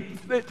can be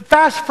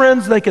fast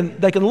friends. They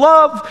can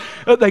love.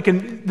 They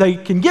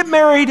can get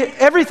married.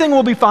 Everything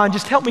will be fine.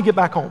 Just help me get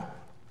back home.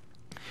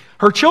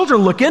 Her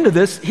children look into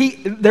this.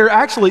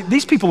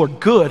 These people are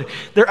good.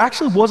 There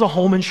actually was a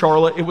home in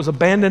Charlotte. It was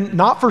abandoned,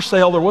 not for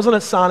sale. There wasn't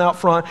a sign out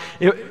front.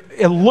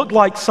 It looked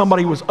like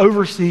somebody was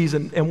overseas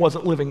and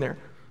wasn't living there.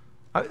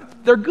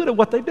 They're good at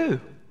what they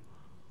do.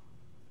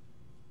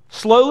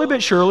 Slowly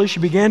but surely, she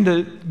began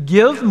to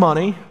give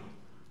money.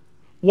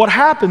 What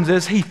happens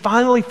is he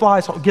finally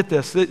flies home. Get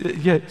this.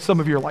 Some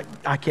of you are like,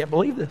 I can't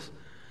believe this.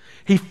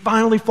 He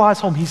finally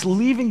flies home. He's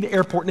leaving the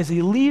airport, and as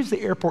he leaves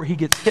the airport, he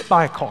gets hit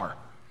by a car.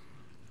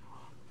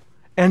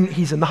 And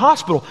he's in the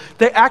hospital.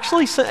 They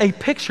actually sent a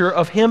picture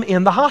of him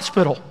in the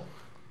hospital.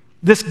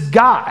 This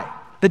guy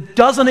that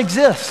doesn't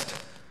exist.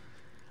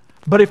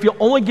 But if you'll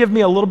only give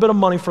me a little bit of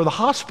money for the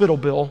hospital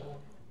bill,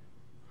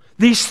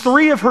 these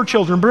three of her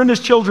children,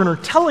 Brenda's children, are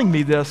telling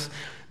me this.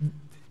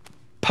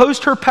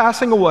 Post her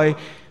passing away,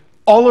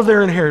 all of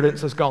their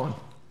inheritance is gone.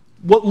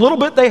 What little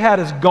bit they had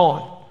is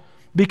gone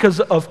because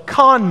of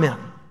con men.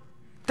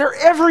 They're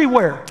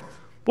everywhere.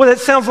 Well, that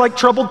sounds like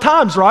troubled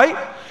times, right?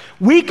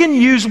 We can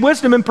use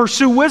wisdom and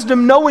pursue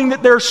wisdom knowing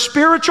that there are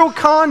spiritual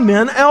con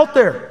men out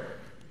there.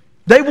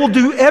 They will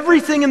do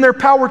everything in their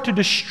power to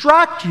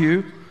distract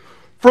you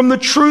from the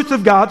truth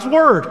of God's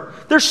word.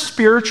 They're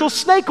spiritual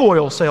snake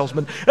oil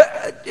salesmen.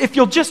 If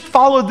you'll just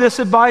follow this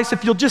advice,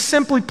 if you'll just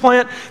simply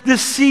plant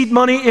this seed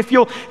money, if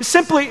you'll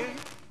simply,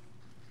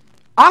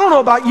 I don't know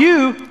about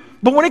you,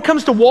 but when it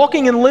comes to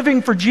walking and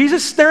living for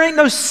Jesus, there ain't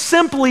no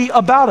simply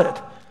about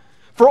it.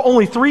 For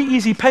only 3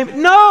 easy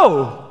payments.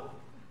 No.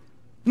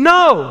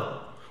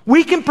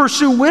 We can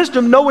pursue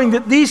wisdom knowing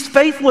that these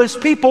faithless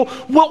people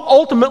will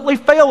ultimately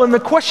fail. And the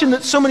question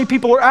that so many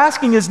people are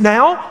asking is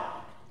now?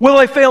 Will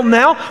they fail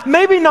now?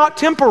 Maybe not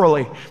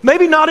temporarily.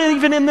 Maybe not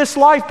even in this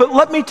life. But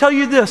let me tell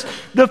you this.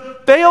 The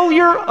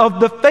failure of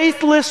the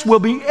faithless will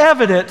be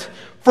evident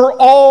for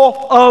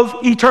all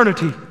of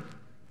eternity.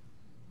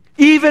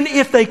 Even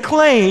if they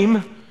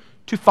claim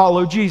to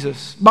follow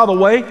Jesus. By the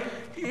way,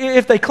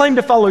 if they claim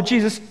to follow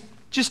Jesus,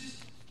 just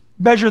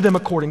measure them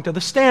according to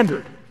the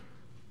standard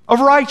of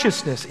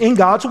righteousness in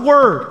God's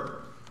word.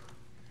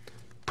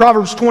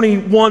 Proverbs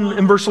 21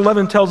 and verse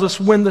 11 tells us,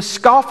 when the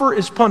scoffer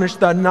is punished,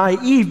 the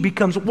naive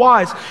becomes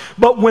wise.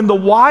 But when the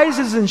wise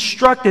is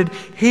instructed,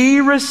 he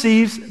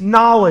receives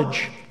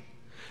knowledge.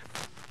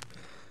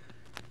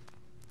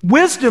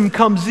 Wisdom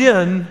comes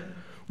in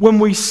when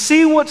we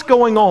see what's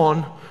going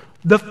on,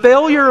 the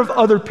failure of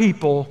other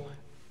people,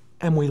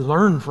 and we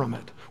learn from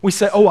it. We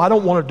say, oh, I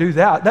don't want to do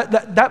that.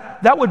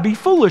 That would be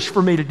foolish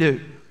for me to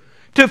do.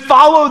 To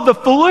follow the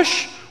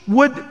foolish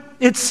would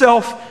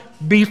itself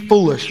be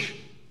foolish.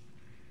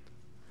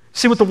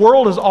 See, what the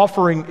world is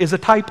offering is a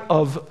type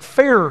of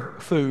fair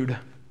food.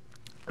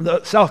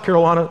 The South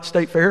Carolina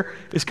State Fair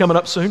is coming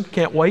up soon.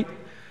 Can't wait.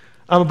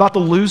 I'm about to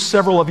lose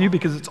several of you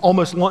because it's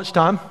almost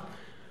lunchtime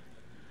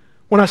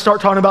when I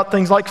start talking about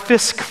things like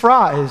fisk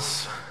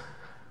fries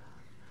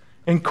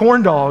and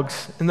corn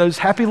dogs and those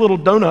happy little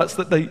donuts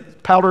that they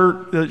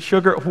powder the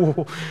sugar,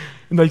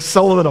 and they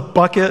sell them in a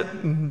bucket,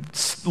 and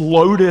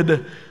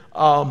loaded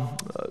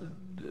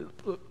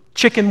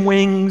chicken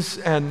wings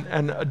and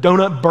a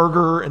donut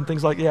burger and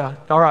things like that. Yeah,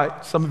 all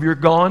right, some of you are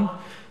gone.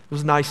 It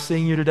was nice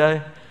seeing you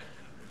today.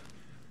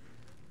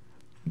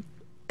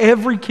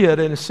 Every kid,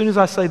 and as soon as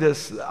I say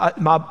this,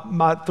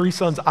 my three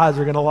sons' eyes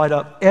are going to light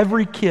up.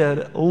 Every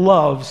kid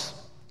loves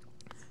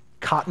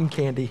cotton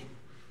candy.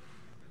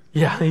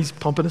 Yeah, he's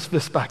pumping his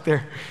fist back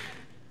there.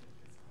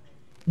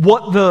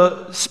 What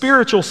the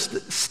spiritual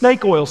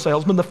snake oil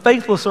salesman, the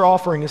faithless, are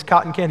offering is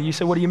cotton candy. You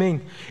say, what do you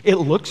mean? It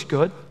looks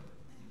good.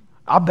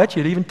 I bet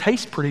you it even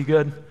tastes pretty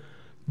good,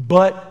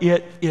 but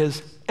it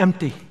is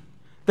empty.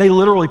 They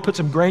literally put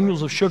some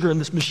granules of sugar in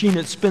this machine,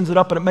 it spins it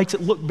up, and it makes it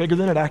look bigger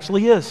than it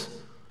actually is.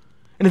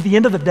 And at the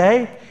end of the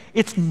day,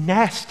 it's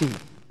nasty.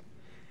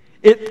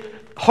 It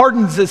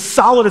hardens as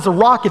solid as a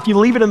rock. If you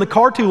leave it in the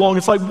car too long,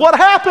 it's like, what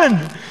happened?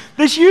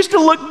 This used to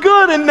look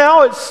good, and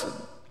now it's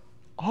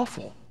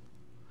awful.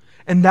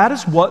 And that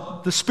is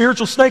what the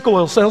spiritual snake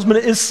oil salesman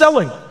is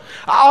selling.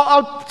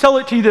 I'll tell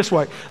it to you this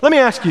way. Let me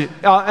ask you,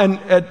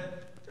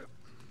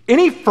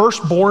 any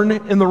firstborn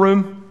in the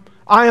room?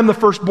 I am the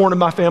firstborn in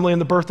my family in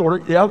the birth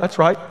order. Yeah, that's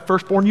right.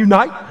 Firstborn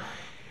unite.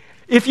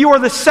 If you are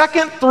the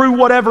second through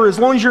whatever, as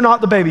long as you're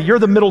not the baby, you're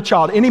the middle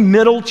child. Any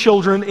middle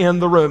children in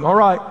the room? All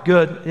right,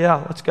 good. Yeah,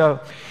 let's go.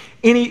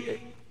 Any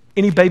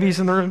babies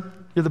in the room?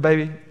 You're the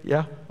baby?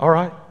 Yeah, all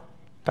right.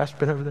 Pastor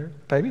Ben over there,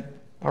 baby?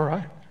 All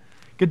right,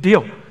 good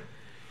deal.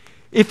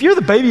 If you're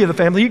the baby of the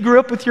family, you grew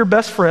up with your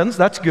best friends,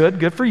 that's good.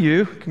 Good for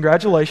you.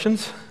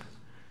 Congratulations.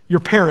 Your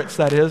parents,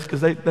 that is,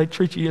 because they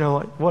treat you,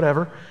 like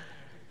whatever.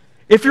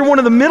 If you're one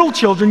of the middle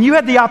children, you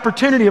had the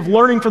opportunity of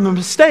learning from the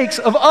mistakes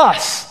of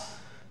us,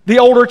 the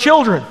older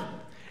children.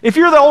 If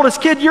you're the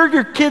oldest kid,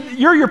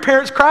 you're your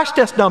parents' crash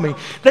test dummy.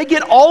 They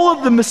get all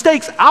of the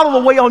mistakes out of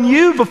the way on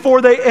you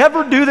before they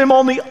ever do them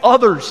on the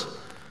others.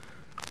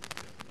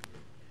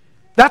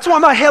 That's why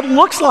my head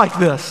looks like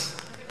this.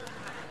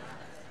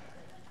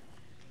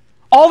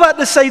 All that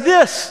to say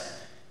this: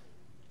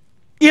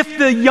 if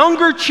the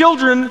younger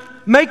children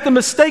make the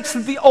mistakes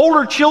that the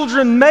older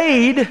children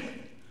made,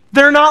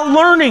 they're not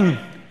learning.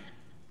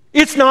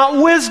 It's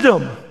not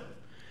wisdom.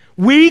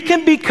 We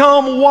can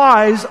become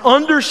wise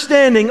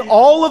understanding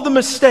all of the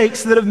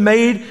mistakes that have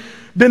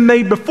been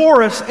made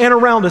before us and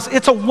around us.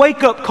 It's a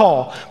wake-up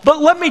call.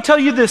 But let me tell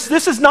you this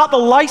is not the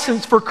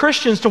license for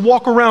Christians to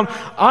walk around,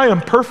 I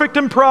am perfect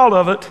and proud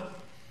of it.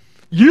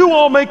 You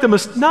all make the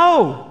mistake.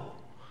 No.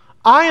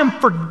 I am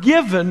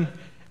forgiven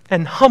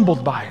and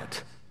humbled by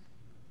it.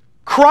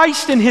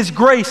 Christ in His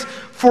grace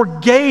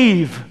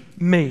forgave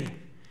me.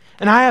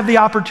 And I have the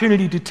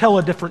opportunity to tell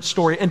a different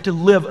story and to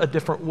live a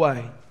different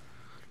way.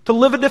 To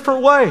live a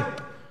different way.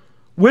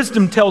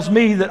 Wisdom tells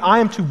me that I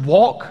am to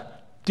walk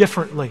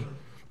differently.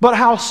 But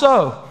how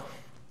so?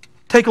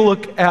 Take a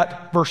look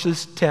at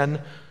verses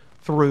 10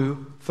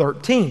 through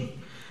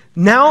 13.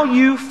 Now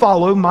you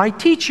follow my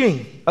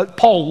teaching.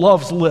 Paul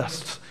loves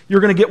lists. You're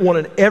going to get one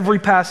in every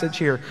passage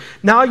here.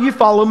 Now you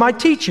follow my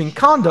teaching,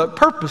 conduct,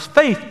 purpose,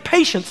 faith,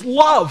 patience,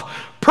 love,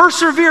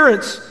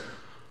 perseverance.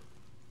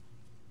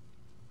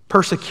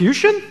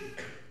 Persecution?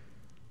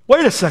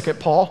 Wait a second,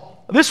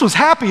 Paul. This was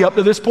happy up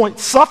to this point.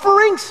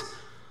 Sufferings?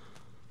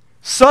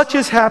 Such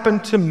as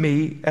happened to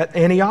me at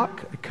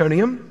Antioch,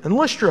 Iconium, and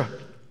Lystra.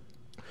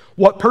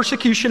 What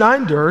persecution I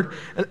endured,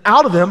 and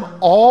out of them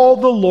all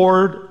the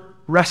Lord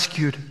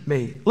rescued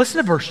me. Listen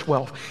to verse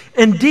 12.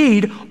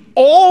 Indeed,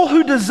 all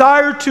who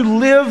desire to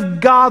live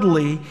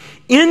godly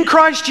in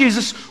Christ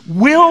Jesus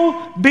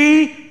will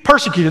be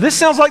persecuted. This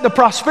sounds like the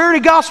prosperity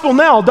gospel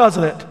now,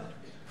 doesn't it?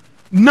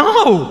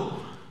 No.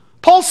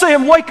 Paul's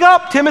saying, wake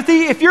up,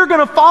 Timothy. If you're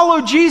going to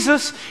follow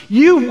Jesus,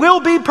 you will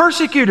be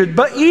persecuted.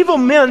 But evil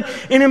men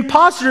and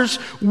impostors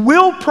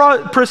will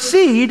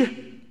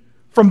proceed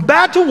from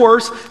bad to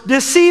worse,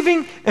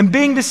 deceiving and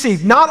being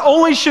deceived. Not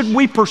only should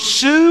we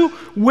pursue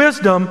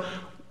wisdom,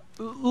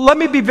 let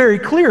me be very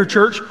clear,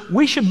 church,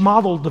 we should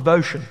model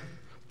devotion.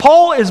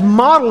 Paul is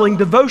modeling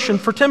devotion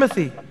for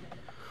Timothy.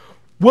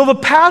 Will the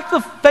path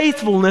of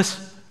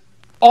faithfulness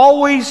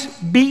always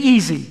be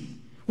easy?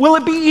 Will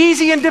it be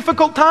easy in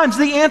difficult times?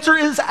 The answer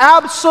is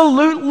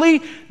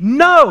absolutely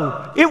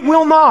no, it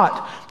will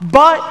not.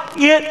 But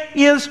it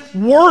is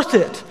worth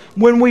it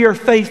when we are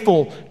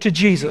faithful to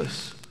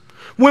Jesus.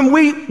 When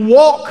we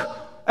walk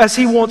as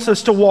He wants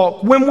us to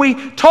walk. When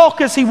we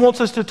talk as He wants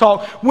us to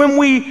talk. When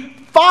we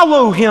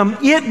follow Him,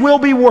 it will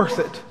be worth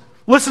it.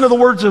 Listen to the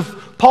words of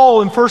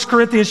Paul in 1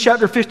 Corinthians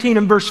chapter 15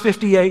 and verse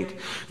 58.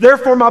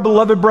 Therefore, my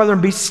beloved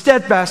brethren, be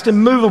steadfast,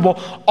 immovable,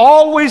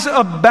 always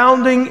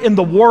abounding in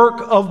the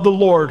work of the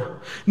Lord,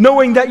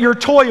 knowing that your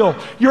toil,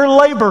 your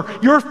labor,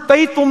 your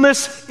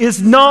faithfulness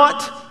is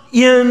not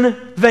in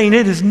vain.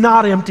 It is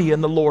not empty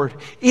in the Lord.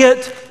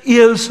 It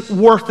is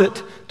worth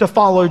it to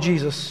follow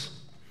Jesus.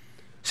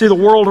 See, the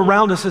world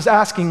around us is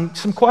asking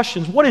some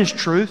questions. What is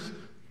truth?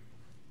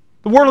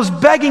 The world is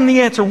begging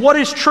the answer. What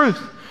is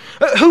truth?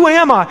 Who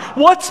am I?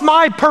 What's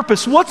my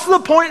purpose? What's the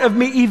point of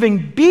me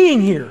even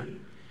being here?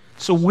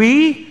 So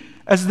we,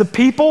 as the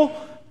people,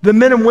 the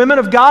men and women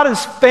of God,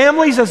 as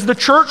families, as the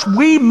church,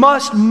 we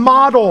must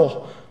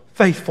model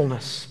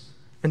faithfulness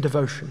and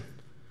devotion.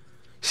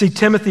 See,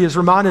 Timothy is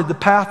reminded of the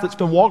path that's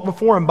been walked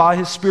before him by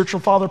his spiritual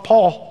father,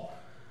 Paul.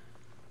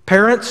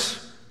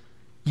 Parents,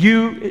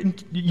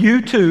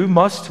 you too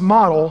must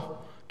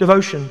model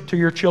devotion to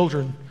your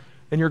children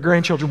and your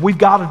grandchildren. We've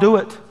got to do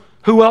it.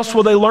 Who else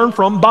will they learn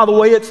from? By the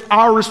way, it's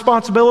our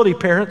responsibility,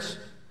 parents.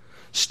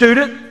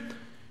 Student,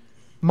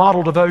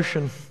 model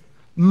devotion.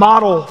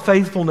 Model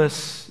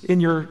faithfulness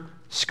in your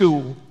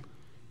school.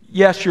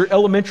 Yes, your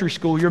elementary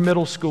school, your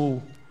middle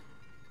school,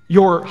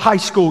 your high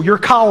school, your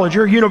college,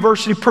 your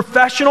university.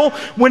 Professional,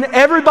 when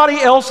everybody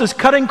else is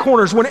cutting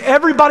corners, when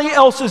everybody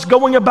else is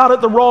going about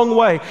it the wrong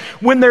way,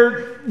 when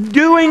they're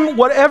doing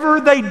whatever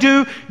they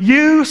do,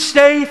 you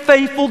stay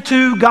faithful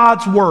to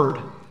God's word.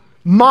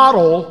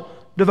 Model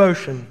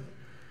devotion.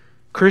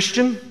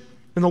 Christian,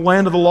 in the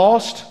land of the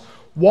lost,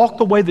 walk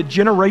the way that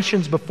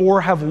generations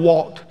before have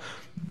walked.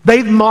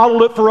 They've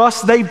modeled it for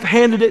us. They've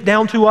handed it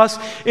down to us.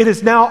 It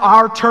is now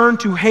our turn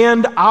to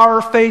hand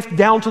our faith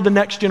down to the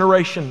next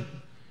generation.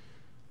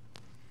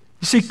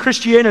 You see,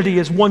 Christianity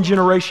is one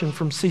generation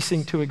from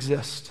ceasing to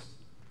exist.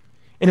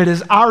 And it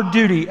is our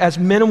duty as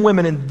men and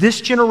women in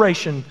this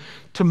generation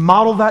to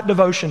model that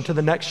devotion to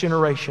the next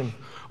generation,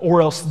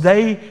 or else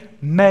they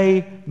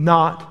may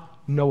not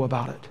know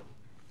about it.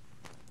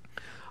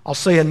 I'll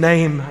say a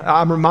name.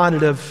 I'm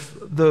reminded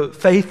of the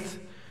faith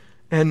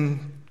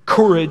and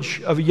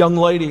courage of a young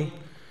lady.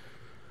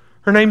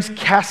 Her name's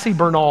Cassie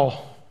Bernal.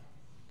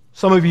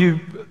 Some of you,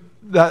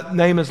 that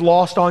name is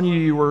lost on you.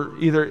 You were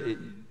either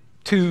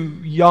too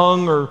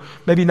young or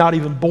maybe not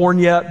even born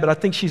yet, but I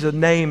think she's a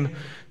name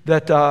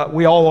that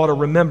we all ought to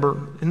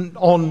remember. And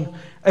on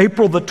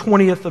April the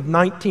 20th of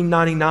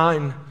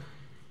 1999,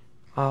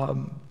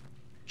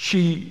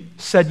 she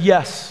said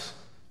yes.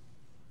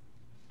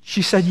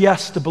 She said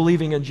yes to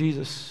believing in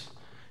Jesus,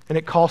 and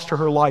it cost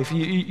her life.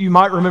 You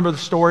might remember the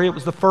story. It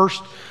was the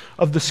first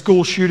of the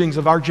school shootings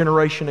of our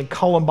generation in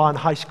Columbine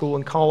High School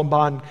in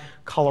Columbine,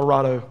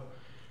 Colorado.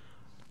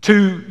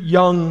 2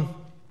 young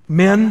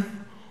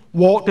men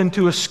walked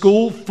into a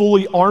school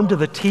fully armed to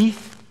the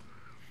teeth.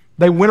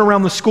 They went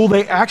around the school.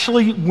 They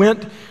actually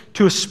went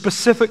to a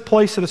specific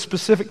place at a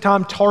specific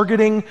time,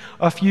 targeting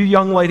a few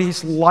young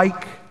ladies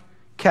like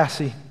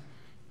Cassie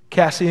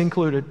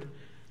included.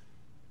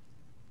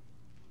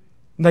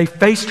 And they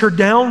faced her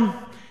down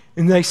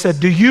and they said,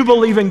 "Do you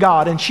believe in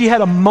God?" And she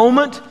had a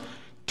moment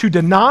to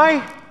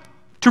deny,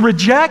 to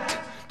reject,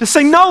 to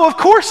say, "No, of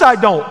course I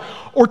don't,"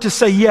 or to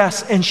say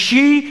yes. And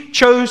she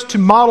chose to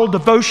model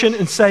devotion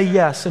and say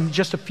yes. And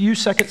just a few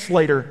seconds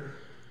later,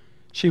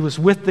 she was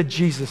with the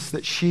Jesus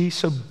that she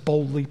so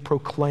boldly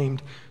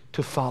proclaimed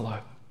to follow.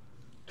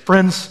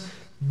 Friends,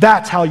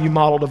 that's how you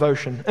model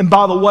devotion. And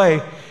by the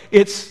way,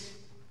 it's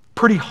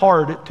pretty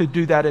hard to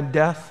do that in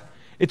death.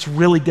 It's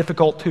really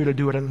difficult, too, to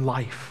do it in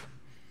life.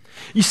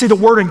 You see, the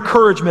word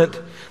encouragement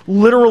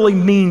literally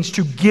means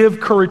to give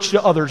courage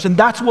to others. And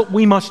that's what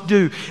we must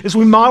do. As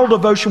we model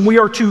devotion, we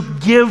are to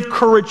give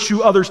courage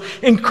to others,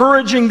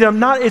 encouraging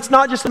them. It's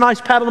not just a nice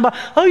pat on the back.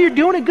 "Oh, you're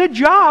doing a good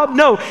job."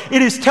 No,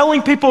 it is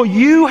telling people,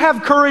 you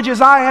have courage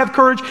as I have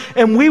courage,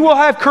 and we will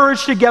have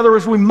courage together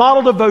as we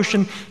model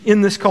devotion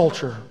in this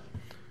culture.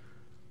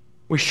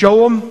 We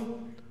show them,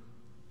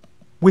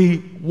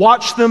 we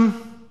watch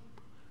them,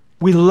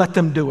 we let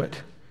them do it.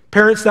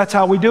 Parents, that's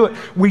how we do it.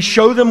 We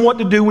show them what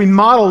to do, we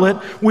model it,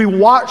 we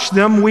watch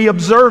them, we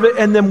observe it,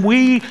 and then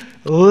we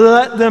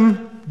let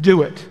them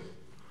do it.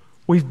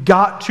 We've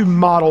got to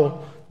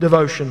model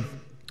devotion.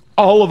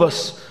 All of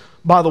us,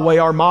 by the way,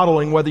 are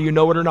modeling, whether you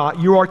know it or not.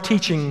 You are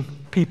teaching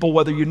people,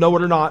 whether you know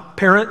it or not.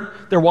 Parent,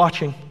 they're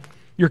watching.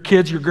 Your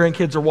kids, your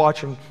grandkids are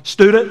watching.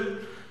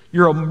 Student,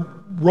 you're a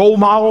role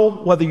model,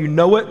 whether you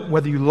know it,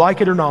 whether you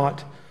like it or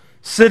not.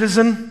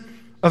 Citizen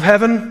of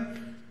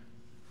heaven,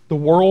 the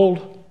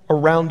world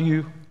around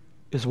you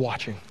is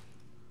watching.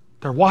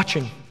 They're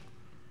watching.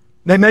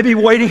 They may be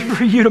waiting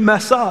for you to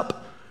mess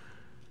up.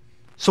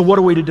 So what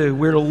are we to do?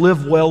 We're to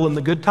live well in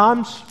the good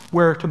times.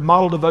 We're to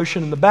model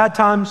devotion in the bad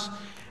times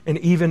and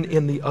even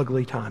in the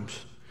ugly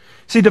times.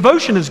 See,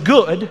 devotion is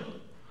good,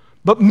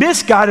 but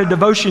misguided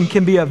devotion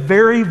can be a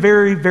very,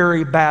 very,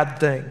 very bad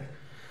thing.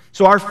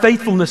 So our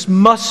faithfulness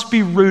must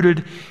be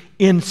rooted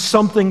in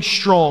something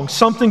strong,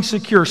 something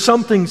secure,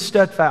 something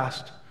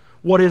steadfast.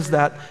 What is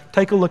that?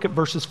 Take a look at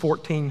verses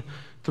 14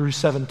 through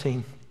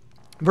 17.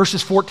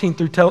 Verses 14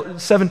 through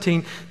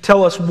 17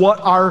 tell us what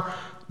our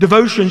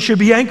devotion should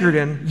be anchored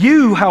in.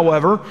 You,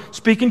 however,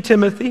 speaking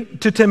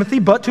to Timothy,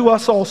 but to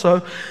us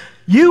also,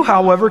 you,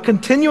 however,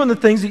 continue in the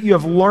things that you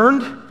have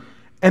learned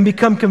and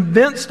become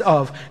convinced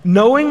of,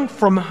 knowing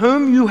from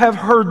whom you have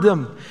heard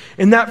them,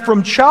 and that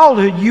from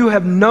childhood you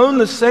have known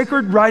the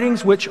sacred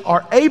writings which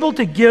are able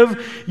to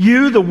give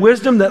you the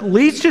wisdom that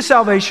leads to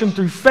salvation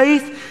through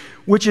faith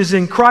which is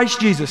in Christ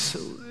Jesus.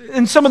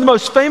 In some of the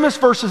most famous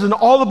verses in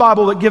all the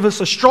Bible that give us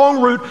a strong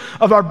root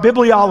of our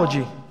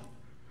bibliology.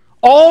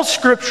 All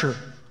Scripture,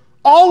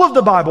 all of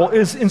the Bible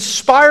is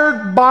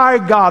inspired by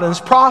God and is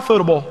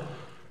profitable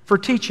for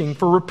teaching,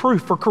 for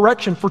reproof, for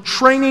correction, for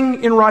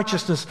training in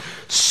righteousness,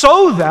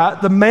 so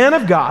that the man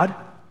of God,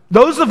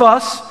 those of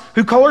us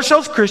who call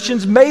ourselves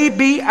Christians, may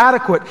be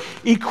adequate,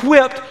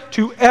 equipped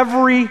to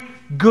every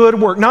good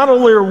work. Not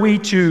only are we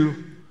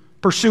to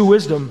pursue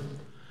wisdom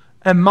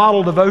and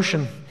model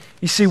devotion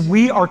You see,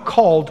 we are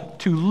called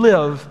to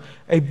live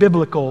a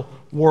biblical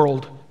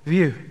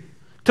worldview,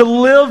 to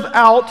live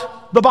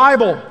out the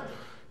Bible.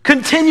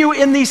 Continue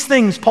in these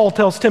things, Paul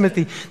tells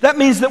Timothy. That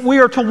means that we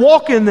are to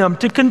walk in them,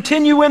 to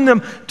continue in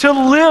them, to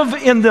live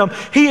in them.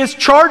 He is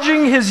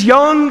charging his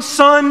young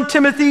son,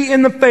 Timothy,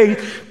 in the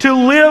faith to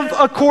live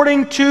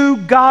according to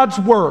God's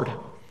word.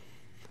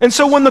 And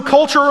so when the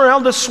culture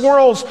around us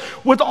swirls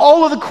with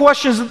all of the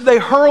questions that they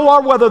hurl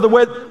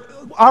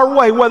our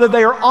way, whether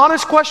they are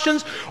honest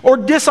questions or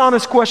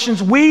dishonest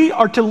questions, we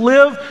are to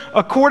live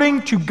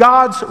according to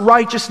God's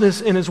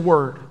righteousness in his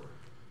word.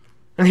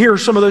 And here are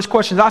some of those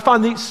questions. I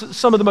find these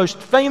some of the most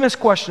famous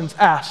questions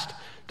asked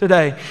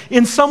today.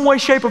 In some way,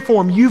 shape, or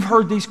form, you've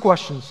heard these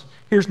questions.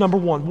 Here's number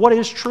one. What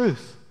is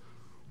truth?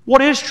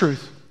 What is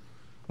truth?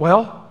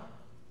 Well,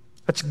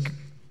 that's a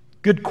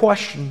good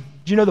question.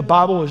 Do you know the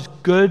Bible is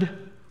good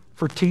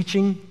for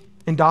teaching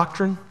and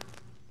doctrine?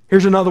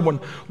 Here's another one.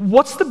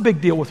 What's the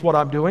big deal with what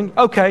I'm doing?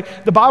 Okay,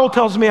 the Bible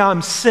tells me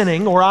I'm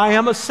sinning or I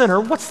am a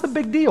sinner. What's the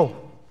big deal?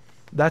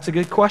 That's a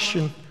good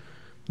question.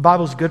 The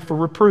Bible's good for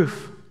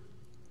reproof.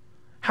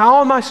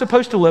 How am I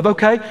supposed to live?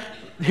 Okay,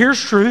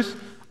 here's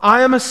truth.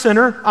 I am a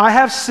sinner. I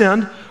have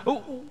sinned.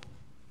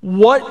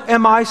 What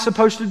am I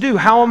supposed to do?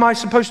 How am I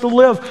supposed to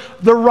live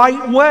the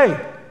right way?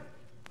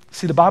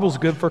 See, the Bible's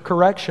good for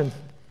correction.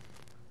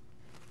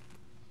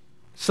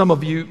 Some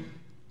of you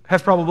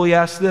have probably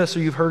asked this, or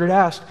you've heard it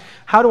asked.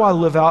 How do I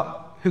live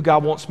out who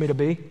God wants me to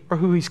be or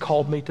who he's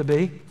called me to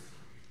be?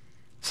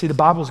 See, the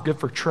Bible's good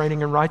for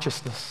training in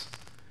righteousness.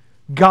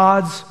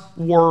 God's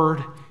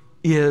word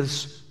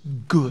is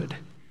good.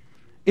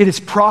 It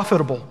is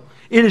profitable.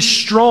 It is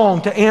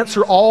strong to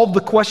answer all the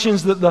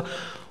questions that the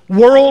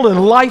world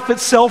and life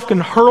itself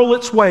can hurl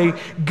its way.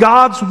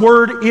 God's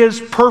word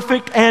is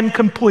perfect and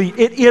complete.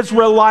 It is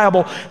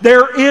reliable.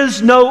 There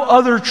is no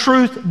other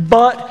truth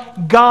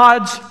but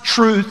God's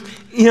truth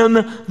in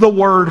the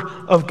word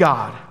of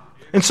God.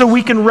 And so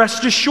we can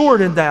rest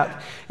assured in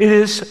that. It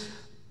is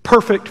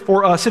perfect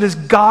for us. It is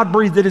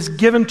God-breathed. It is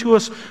given to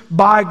us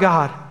by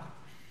God.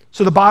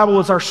 So the Bible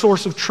is our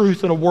source of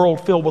truth in a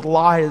world filled with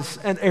lies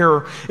and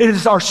error. It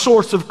is our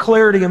source of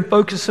clarity and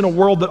focus in a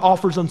world that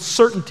offers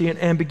uncertainty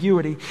and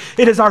ambiguity.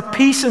 It is our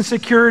peace and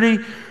security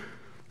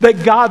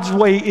that God's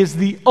way is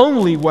the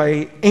only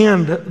way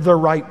and the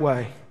right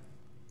way.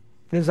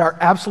 It is our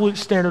absolute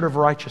standard of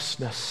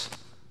righteousness,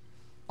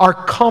 our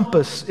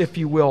compass, if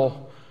you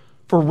will,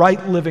 for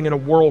right living in a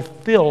world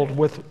filled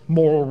with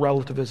moral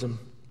relativism.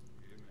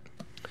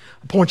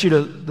 I point you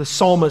to the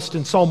psalmist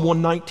in Psalm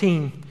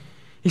 119.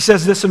 He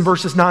says this in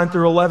verses 9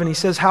 through 11. He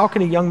says, how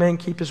can a young man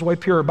keep his way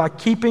pure? By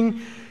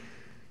keeping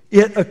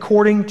it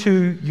according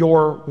to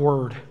your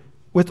word.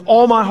 With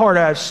all my heart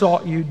I have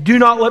sought you. Do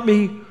not let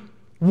me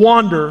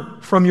wander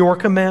from your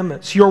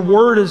commandments. Your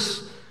word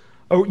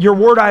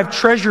I have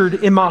treasured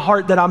in my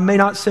heart that I may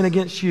not sin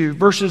against you.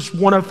 Verses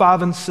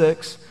 105 and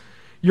 6.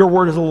 Your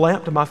word is a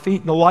lamp to my feet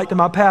and a light to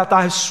my path.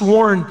 I have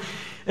sworn,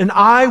 and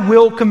I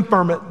will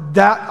confirm it,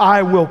 that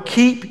I will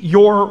keep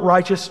your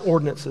righteous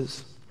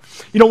ordinances.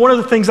 You know, one of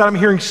the things that I'm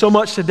hearing so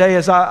much today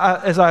as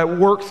I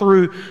work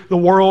through the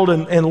world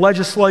and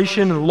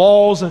legislation and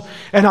laws,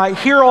 and I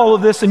hear all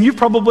of this, and you've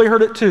probably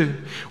heard it too.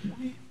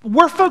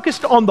 We're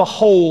focused on the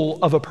whole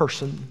of a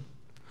person,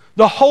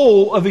 the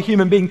whole of a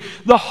human being,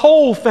 the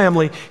whole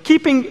family,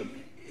 keeping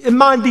in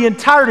mind the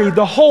entirety,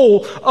 the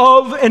whole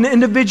of an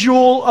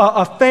individual,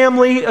 a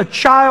family, a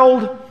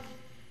child.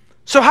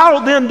 So how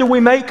then do we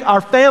make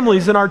our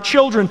families and our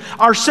children,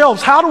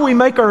 ourselves, how do we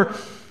make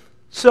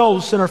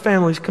ourselves and our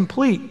families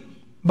complete?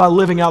 By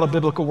living out a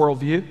biblical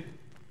worldview,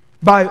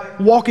 by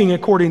walking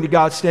according to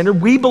God's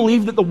standard. We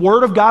believe that the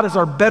Word of God is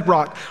our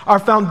bedrock, our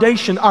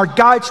foundation, our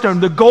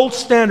guidestone, the gold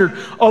standard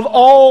of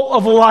all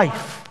of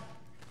life.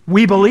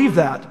 We believe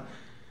that.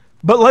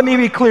 But let me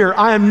be clear,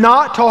 I am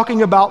not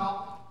talking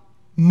about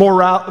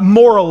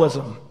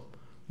moralism.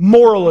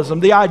 Moralism,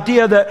 the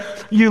idea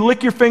that you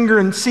lick your finger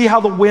and see how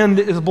the wind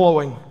is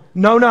blowing.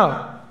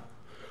 No.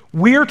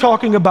 We are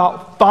talking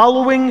about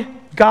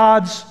following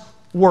God's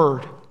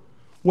Word,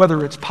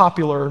 whether it's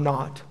popular or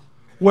not,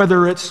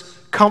 whether it's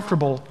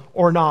comfortable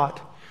or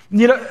not.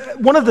 You know,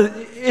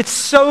 it's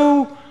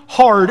so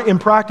hard in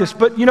practice,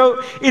 but you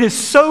know, it is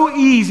so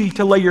easy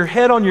to lay your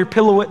head on your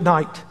pillow at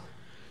night,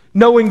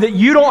 knowing that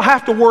you don't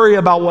have to worry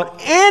about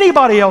what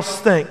anybody else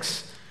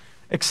thinks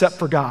except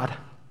for God.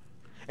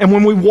 And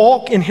when we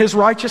walk in His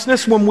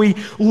righteousness, when we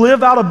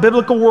live out a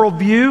biblical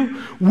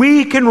worldview,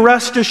 we can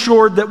rest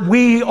assured that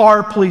we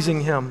are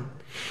pleasing Him.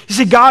 You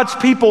see, God's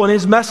people and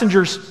His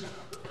messengers,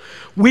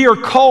 we are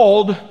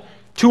called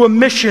to a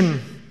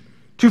mission,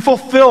 to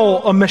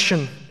fulfill a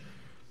mission,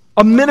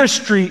 a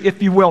ministry,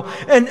 if you will.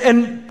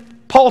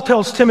 And Paul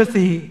tells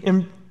Timothy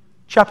in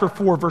chapter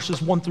 4,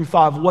 verses 1 through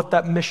 5, what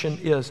that mission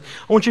is.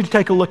 I want you to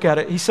take a look at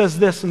it. He says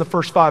this in the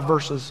first 5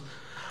 verses.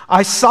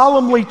 I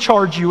solemnly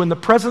charge you in the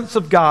presence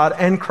of God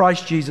and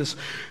Christ Jesus,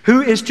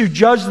 who is to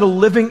judge the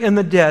living and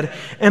the dead,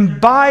 and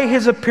by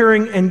His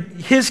appearing in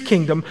His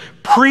kingdom,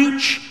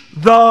 preach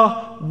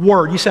the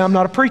word. You say, I'm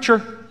not a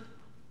preacher.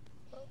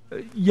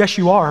 Yes,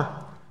 you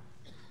are.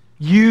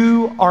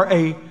 You are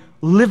a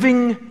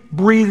living,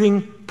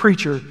 breathing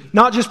preacher,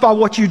 not just by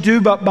what you do,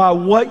 but by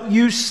what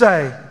you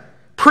say.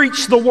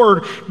 Preach the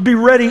word. Be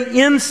ready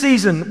in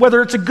season,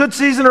 whether it's a good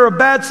season or a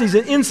bad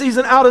season, in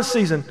season, out of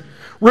season.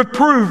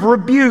 Reprove,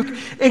 rebuke,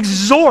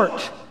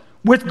 exhort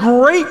with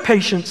great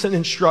patience and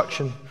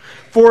instruction.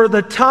 For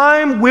the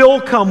time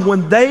will come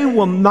when they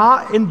will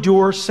not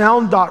endure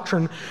sound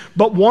doctrine,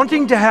 but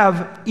wanting to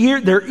have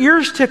their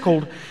ears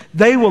tickled,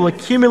 they will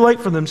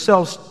accumulate for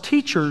themselves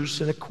teachers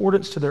in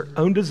accordance to their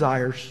own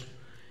desires,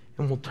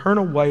 and will turn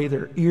away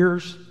their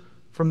ears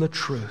from the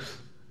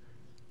truth,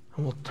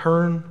 and will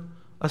turn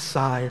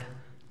aside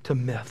to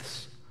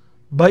myths.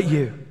 But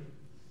you,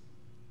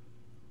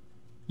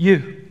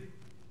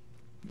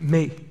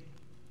 me,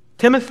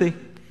 Timothy,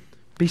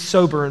 be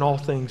sober in all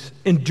things,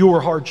 endure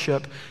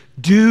hardship,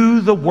 do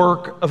the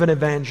work of an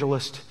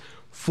evangelist,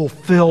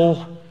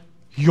 fulfill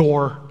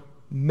your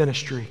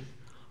ministry,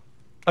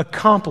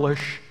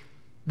 accomplish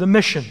the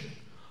mission.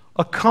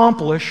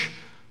 Accomplish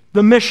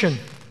the mission.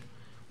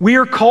 We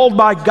are called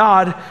by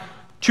God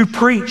to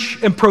preach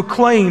and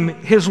proclaim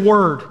His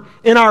word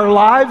in our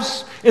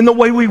lives, in the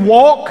way we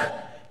walk,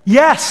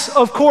 yes,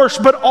 of course,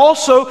 but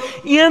also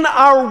in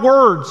our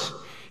words.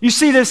 You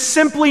see, it is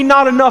simply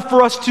not enough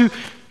for us to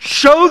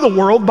show the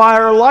world by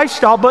our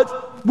lifestyle,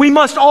 but we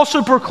must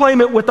also proclaim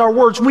it with our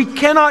words. We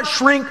cannot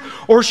shrink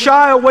or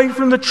shy away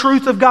from the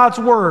truth of God's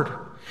word.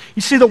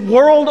 You see, the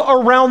world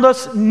around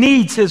us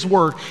needs His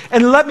word.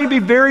 And let me be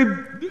very,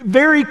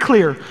 very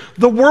clear.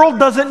 The world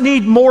doesn't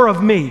need more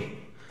of me.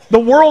 The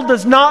world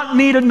does not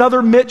need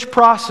another Mitch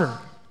Prosser,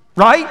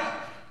 right?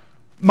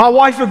 My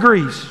wife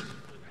agrees.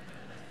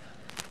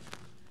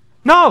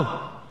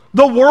 No.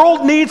 The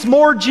world needs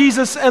more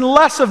Jesus and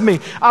less of me.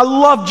 I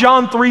love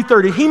John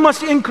 3:30. He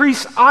must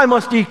increase, I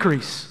must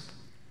decrease.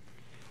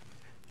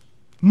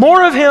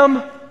 More of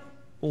Him,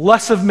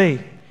 less of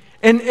me.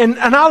 And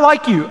I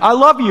like you. I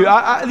love you.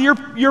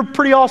 You're a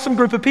pretty awesome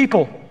group of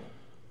people.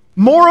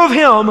 More of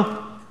Him,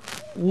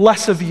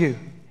 less of you.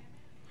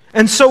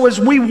 And so as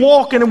we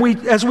walk and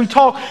as we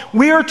talk,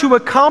 we are to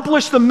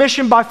accomplish the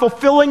mission by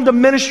fulfilling the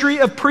ministry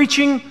of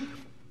preaching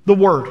the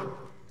Word.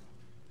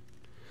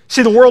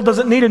 See, the world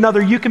doesn't need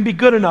another "you can be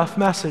good enough"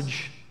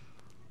 message,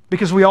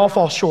 because we all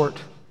fall short.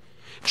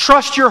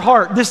 Trust your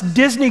heart. This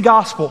Disney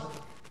gospel,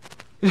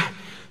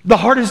 the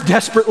heart is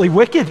desperately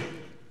wicked.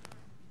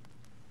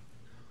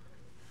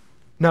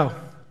 No,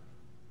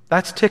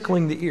 that's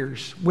tickling the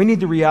ears. We need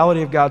the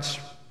reality of God's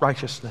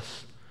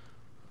righteousness.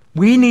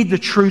 We need the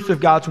truth of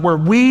God's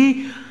word.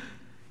 We,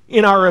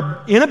 in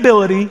our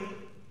inability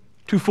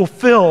to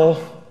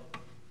fulfill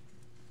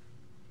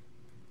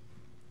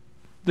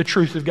the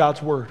truth of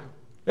God's word,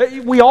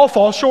 we all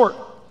fall short.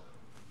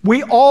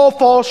 We all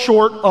fall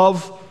short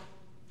of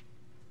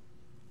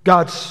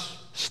God's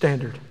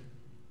standard.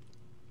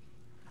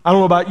 I don't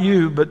know about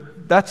you,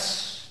 but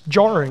that's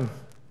jarring.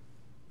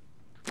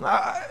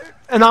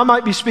 And I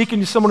might be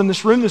speaking to someone in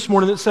this room this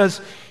morning that says,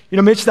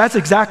 Mitch, that's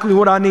exactly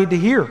what I need to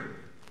hear.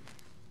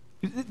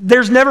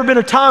 There's never been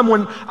a time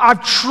when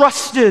I've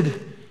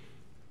trusted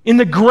in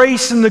the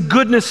grace and the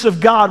goodness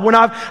of God, when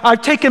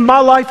I've taken my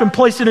life and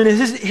placed it in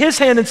His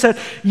hand and said,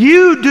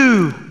 you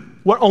do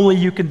what only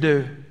you can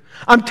do.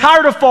 I'm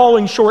tired of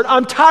falling short.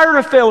 I'm tired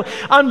of failing.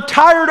 I'm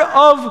tired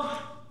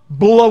of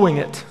blowing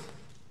it.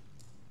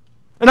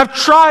 And I've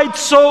tried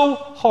so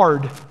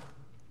hard,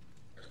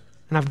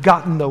 and I've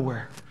gotten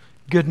nowhere.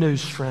 Good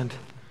news, friend.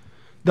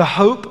 The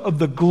hope of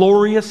the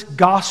glorious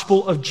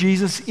gospel of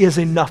Jesus is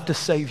enough to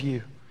save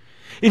you.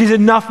 It is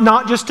enough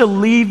not just to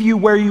leave you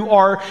where you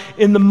are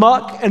in the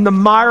muck and the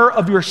mire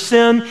of your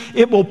sin.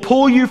 It will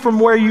pull you from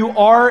where you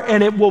are,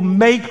 and it will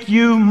make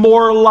you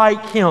more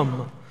like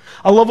Him.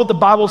 I love what the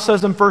Bible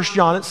says in 1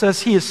 John. It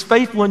says He is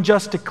faithful and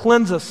just to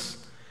cleanse us,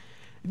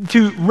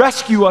 to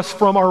rescue us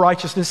from our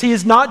righteousness. He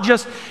is not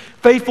just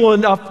faithful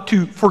enough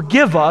to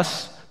forgive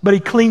us, but He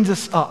cleans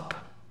us up.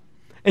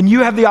 And you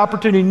have the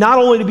opportunity not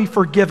only to be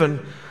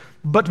forgiven,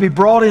 but to be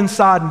brought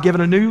inside and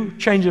given a new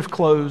change of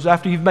clothes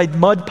after you've made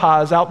mud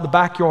pies out in the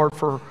backyard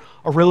for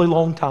a really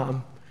long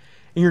time.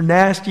 And you're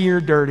nasty,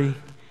 you're dirty.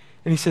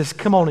 And He says,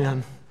 come on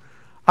in.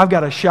 I've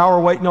got a shower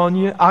waiting on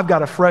you. I've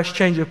got a fresh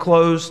change of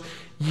clothes.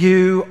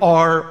 You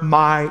are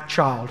my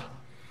child. You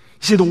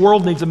see, the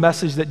world needs a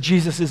message that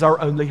Jesus is our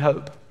only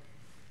hope.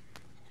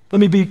 Let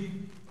me be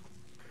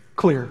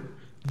clear.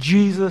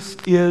 Jesus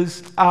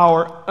is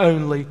our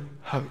only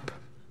hope.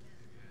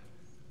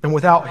 And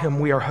without Him,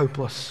 we are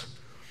hopeless.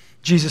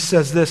 Jesus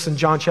says this in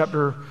John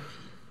chapter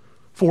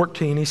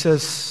 14. He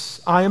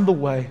says, I am the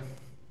way,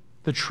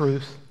 the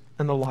truth,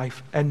 and the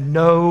life. And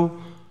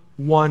no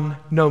one,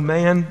 no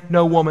man,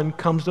 no woman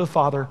comes to the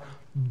Father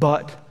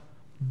but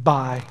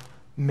by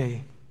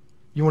me.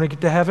 You want to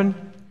get to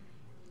heaven?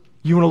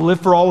 You want to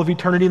live for all of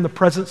eternity in the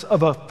presence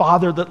of a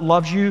Father that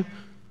loves you?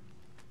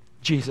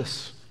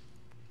 Jesus.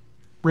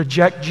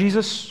 Reject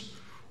Jesus,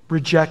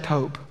 reject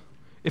hope.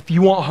 If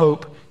you want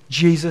hope,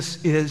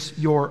 Jesus is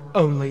your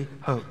only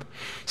hope.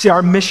 See,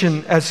 our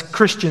mission as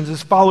Christians,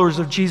 as followers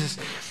of Jesus,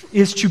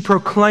 is to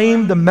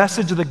proclaim the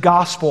message of the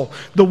gospel,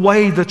 the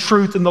way, the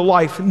truth, and the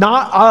life.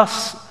 Not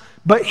us,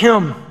 but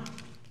Him.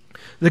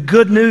 The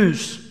good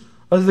news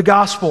of the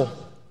gospel.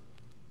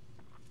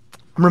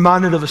 I'm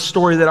reminded of a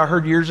story that I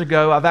heard years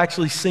ago. I've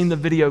actually seen the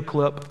video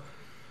clip.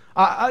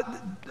 I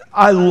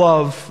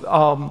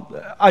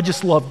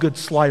just love good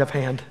sleight of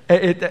hand.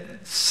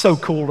 It's so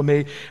cool to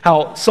me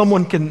how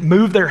someone can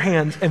move their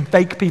hands and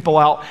fake people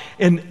out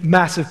in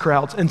massive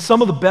crowds. And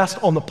some of the best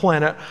on the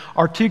planet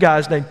are two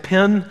guys named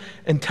Penn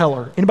and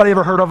Teller. Anybody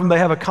ever heard of them? They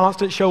have a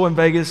constant show in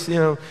Vegas,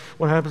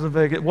 what happens in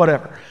Vegas,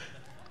 whatever.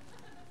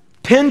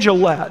 Penn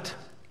Jillette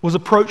was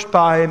approached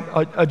by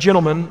a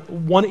gentleman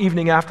one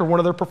evening after one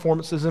of their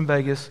performances in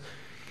Vegas.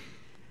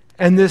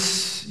 And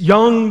this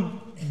young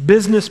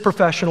business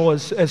professional,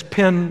 as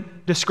Penn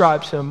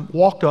describes him,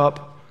 walked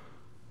up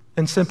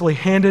and simply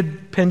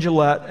handed Penn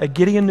Jillette a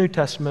Gideon New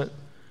Testament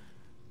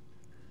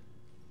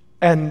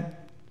and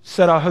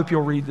said, "I hope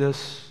you'll read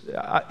this.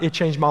 It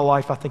changed my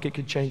life. I think it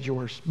could change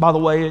yours." By the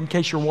way, in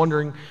case you're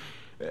wondering,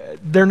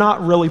 they're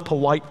not really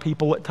polite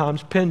people at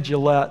times. Penn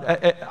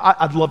Jillette,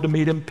 I'd love to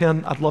meet him.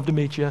 Penn, I'd love to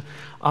meet you.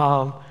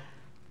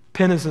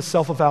 Penn is a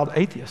self-avowed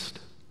atheist,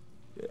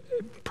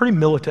 pretty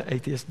militant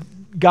atheist.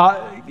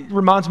 God, it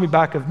reminds me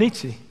back of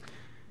Nietzsche.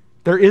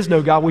 There is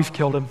no God, we've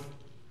killed him.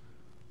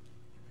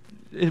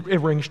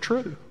 It rings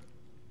true.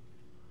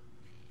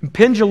 And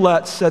Penn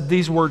Jillette said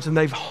these words, and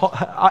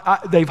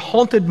they've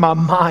haunted my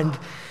mind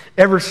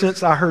ever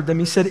since I heard them.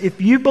 He said,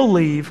 "If you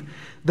believe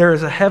there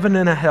is a heaven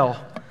and a hell,"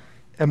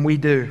 and we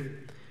do,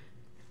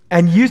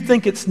 "and you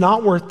think it's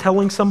not worth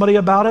telling somebody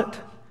about it,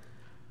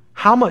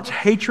 how much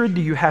hatred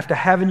do you have to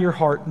have in your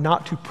heart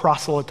not to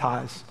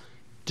proselytize,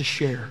 to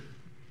share?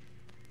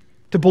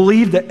 To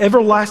believe that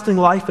everlasting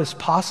life is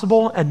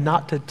possible and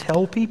not to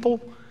tell people?"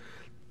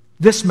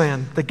 This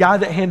man, the guy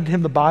that handed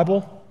him the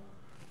Bible,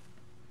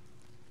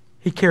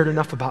 he cared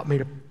enough about me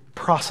to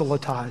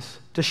proselytize,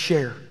 to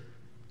share.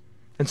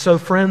 And so,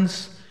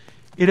 friends,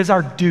 it is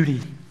our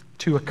duty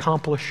to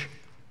accomplish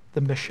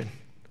the mission,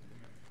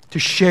 to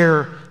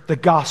share the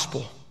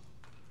gospel,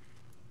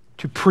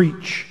 to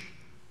preach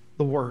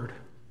the word.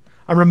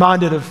 I'm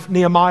reminded of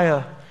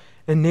Nehemiah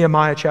in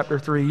Nehemiah chapter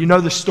 3. You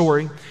know the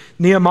story.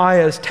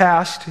 Nehemiah is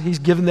tasked, he's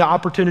given the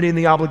opportunity and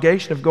the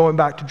obligation of going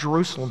back to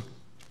Jerusalem.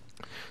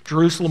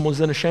 Jerusalem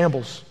was in a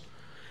shambles.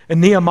 And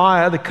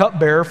Nehemiah, the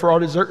cupbearer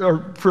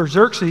for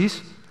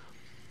Xerxes,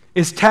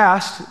 is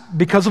tasked,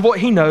 because of what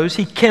he knows,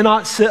 he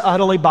cannot sit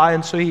idly by,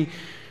 and so he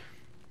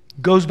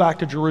goes back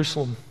to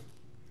Jerusalem.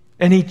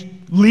 And he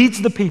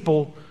leads the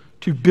people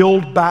to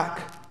build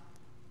back.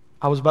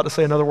 I was about to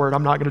say another word,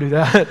 I'm not going to do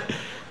that.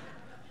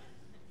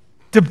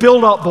 To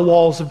build up the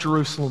walls of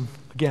Jerusalem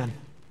again.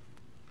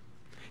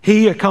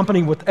 He,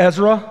 accompanied with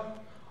Ezra,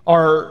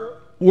 are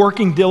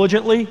working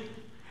diligently,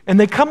 and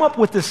they come up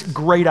with this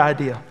great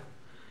idea.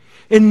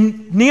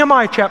 In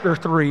Nehemiah chapter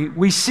 3,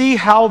 we see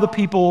how the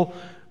people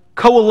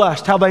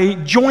coalesced, how they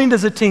joined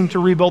as a team to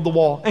rebuild the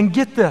wall. And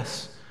get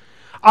this.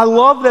 I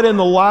love that in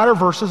the latter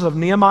verses of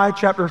Nehemiah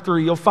chapter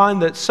 3, you'll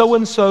find that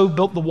so-and-so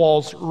built the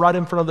walls right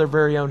in front of their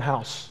very own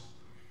house.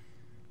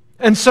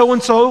 And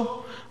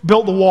so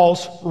built the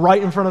walls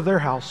right in front of their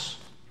house.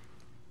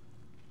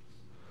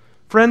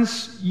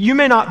 Friends, you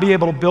may not be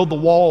able to build the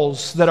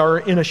walls that are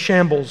in a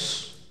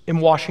shambles in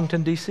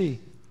Washington, D.C.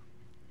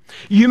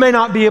 You may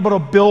not be able to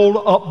build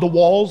up the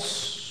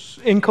walls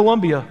in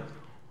Colombia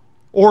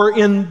or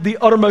in the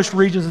uttermost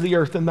regions of the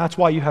earth, and that's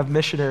why you have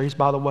missionaries,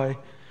 by the way.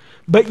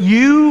 But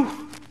you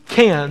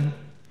can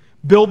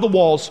build the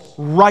walls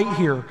right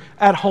here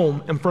at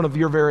home in front of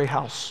your very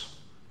house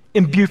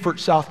in Beaufort,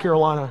 South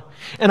Carolina.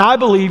 And I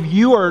believe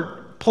you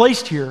are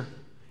placed here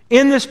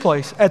in this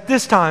place at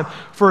this time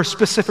for a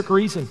specific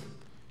reason.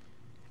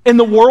 In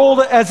the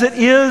world as it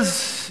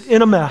is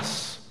in a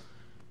mess,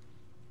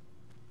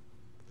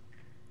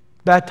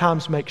 bad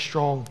times make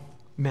strong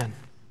men.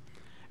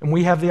 And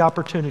we have the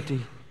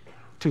opportunity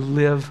to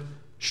live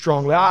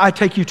strongly. I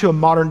take you to a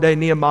modern day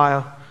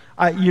Nehemiah.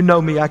 You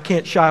know me, I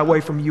can't shy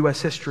away from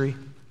U.S. history.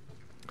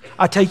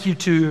 I take you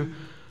to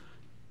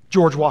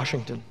George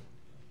Washington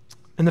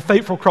and the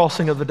fateful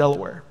crossing of the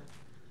Delaware.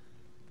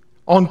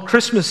 On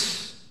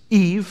Christmas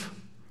Eve,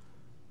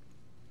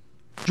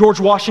 George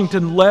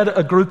Washington led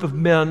a group of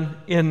men,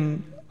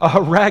 in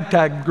a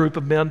ragtag group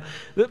of men.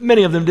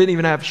 Many of them didn't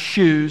even have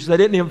shoes. They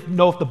didn't even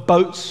know if the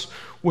boats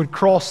would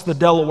cross the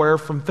Delaware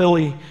from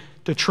Philly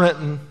to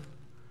Trenton.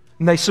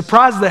 And they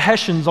surprised the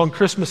Hessians on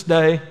Christmas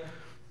Day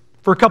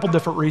for a couple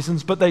different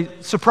reasons, but they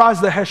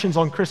surprised the Hessians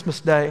on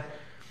Christmas Day.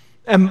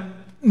 And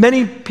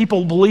many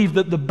people believe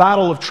that the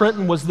Battle of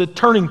Trenton was the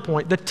turning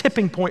point, the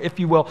tipping point, if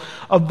you will,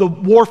 of the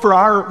war for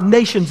our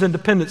nation's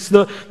independence,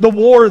 the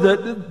war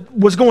that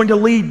was going to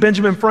lead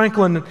Benjamin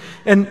Franklin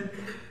and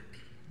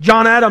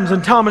John Adams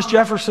and Thomas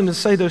Jefferson to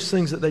say those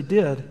things that they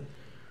did.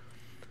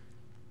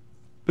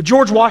 But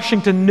George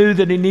Washington knew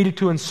that he needed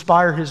to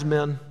inspire his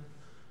men,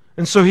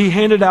 and so he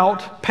handed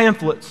out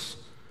pamphlets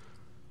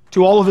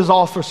to all of his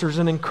officers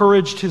and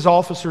encouraged his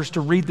officers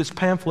to read this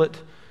pamphlet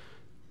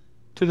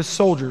to the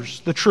soldiers,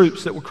 the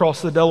troops that would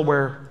cross the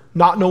Delaware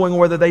not knowing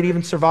whether they'd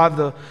even survive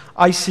the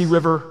icy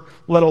river,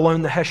 let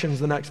alone the Hessians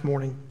the next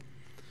morning.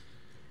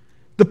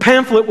 The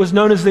pamphlet was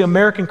known as The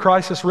American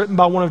Crisis, written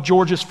by one of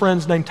George's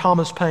friends named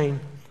Thomas Paine.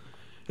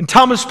 And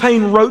Thomas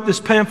Paine wrote this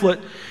pamphlet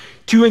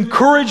to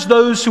encourage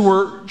those who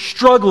were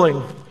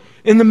struggling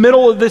in the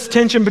middle of this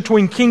tension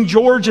between King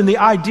George and the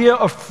idea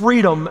of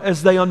freedom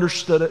as they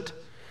understood it.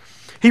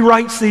 He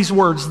writes these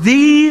words: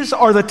 "These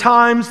are the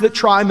times that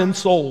try men's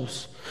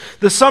souls.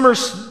 The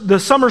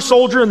summer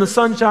soldier and the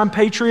sunshine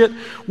patriot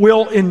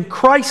will, in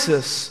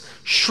crisis,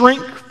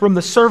 shrink from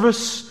the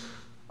service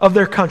of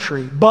their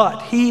country.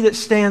 But he that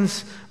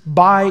stands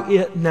by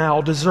it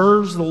now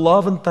deserves the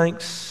love and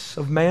thanks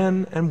of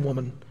man and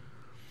woman."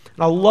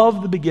 And I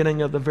love the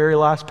beginning of the very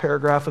last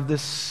paragraph of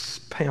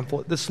this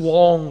pamphlet, this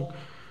long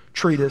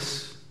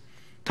treatise.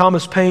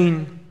 Thomas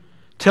Paine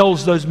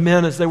tells those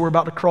men as they were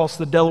about to cross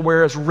the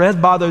Delaware, as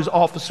read by those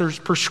officers,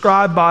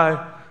 prescribed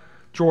by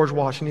George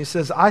Washington. He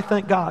says, "I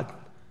thank God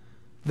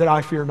that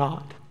I fear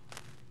not.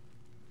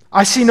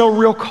 I see no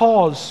real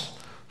cause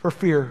for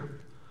fear.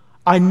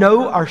 I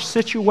know our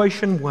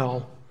situation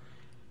well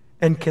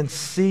and can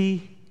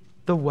see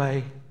the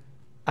way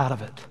out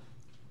of it."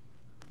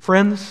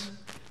 Friends,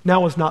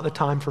 now is not the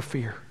time for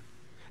fear.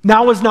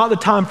 Now is not the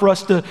time for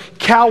us to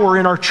cower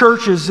in our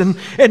churches and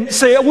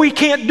say, "We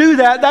can't do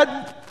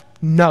that."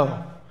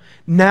 No.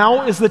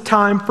 Now is the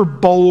time for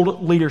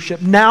bold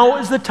leadership. Now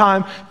is the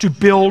time to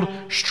build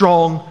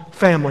strong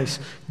families,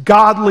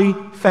 godly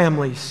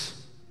families.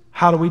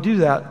 How do we do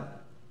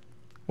that?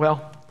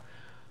 Well,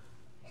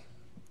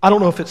 I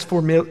don't know if it's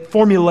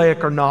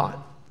formulaic or not,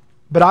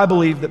 but I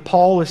believe that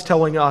Paul is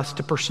telling us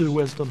to pursue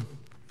wisdom,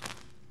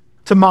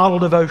 to model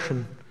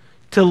devotion,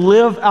 to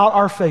live out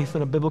our faith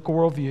in a biblical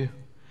worldview,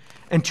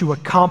 and to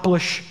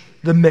accomplish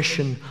the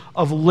mission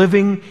of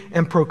living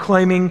and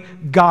proclaiming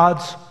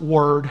God's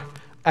word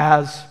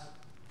as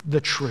the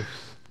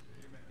truth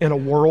in a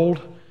world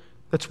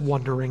that's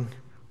wondering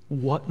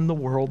what in the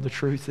world the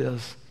truth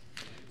is.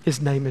 His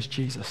name is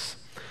Jesus.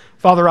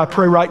 Father, I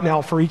pray right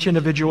now for each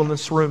individual in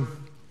this room.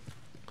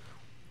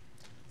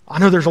 I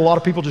know there's a lot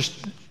of people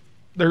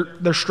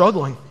they're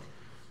struggling.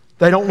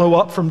 They don't know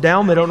up from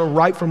down. They don't know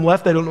right from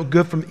left. They don't know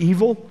good from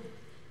evil.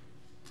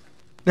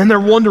 And they're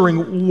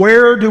wondering,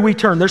 where do we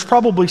turn? There's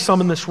probably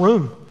some in this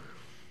room.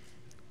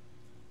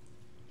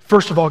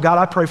 First of all, God,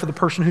 I pray for the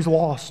person who's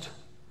lost.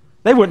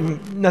 They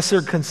wouldn't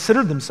necessarily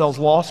consider themselves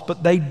lost,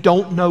 but they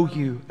don't know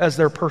you as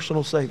their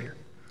personal Savior.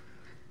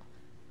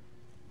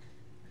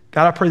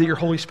 God, I pray that your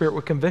Holy Spirit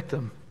would convict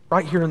them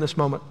right here in this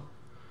moment,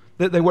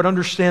 that they would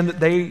understand that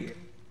they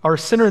are a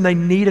sinner and they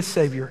need a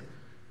Savior,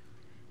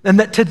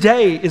 and that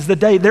today is the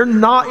day. They're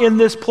not in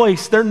this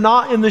place. They're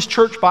not in this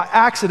church by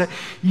accident.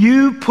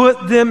 You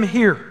put them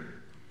here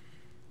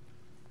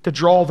to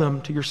draw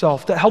them to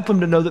yourself, to help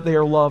them to know that they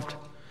are loved.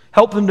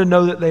 Help them to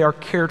know that they are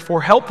cared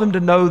for. Help them to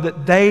know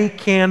that they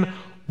can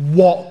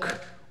walk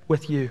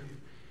with you.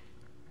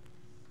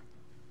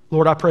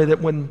 Lord, I pray that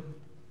when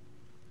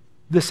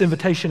this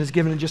invitation is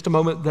given in just a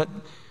moment, that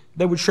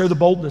they would show the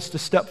boldness to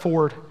step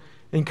forward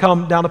and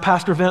come down to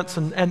Pastor Vince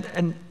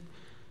and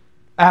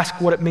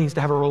ask what it means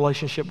to have a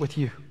relationship with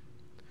you.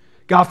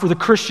 God, for the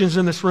Christians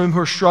in this room who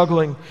are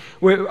struggling,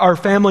 our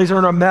families are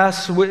in a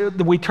mess.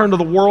 We turn to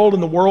the world,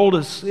 and the world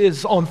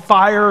is on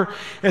fire,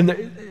 and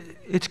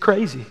it's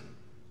crazy.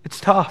 It's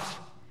tough.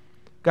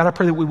 God, I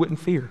pray that we wouldn't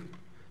fear,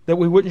 that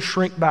we wouldn't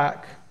shrink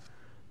back,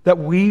 that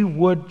we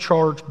would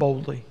charge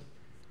boldly,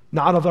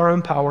 not of our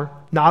own power,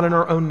 not in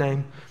our own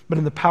name, but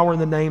in the power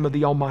and the name of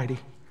the Almighty,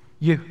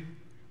 you,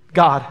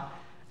 God,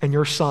 and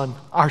your Son,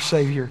 our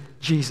Savior,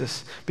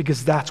 Jesus,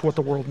 because that's what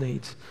the world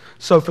needs.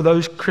 So for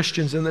those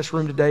Christians in this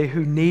room today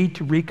who need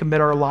to recommit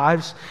our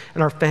lives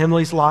and our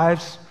families'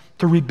 lives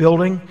to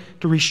rebuilding,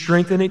 to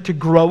re-strengthening, to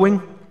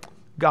growing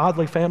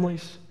godly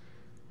families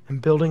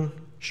and building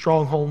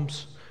strong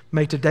homes,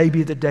 may today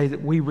be the day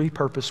that we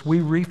repurpose, we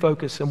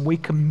refocus, and we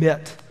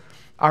commit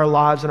our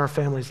lives and our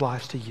families'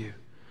 lives to you.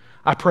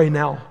 I pray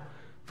now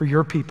for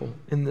your people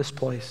in this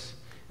place,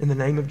 in the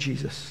name of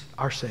Jesus,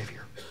 our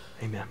Savior.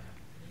 Amen.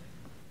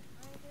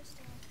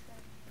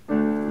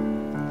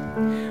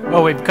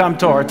 Well, we've come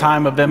to our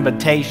time of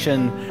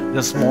invitation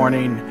this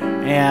morning,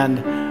 and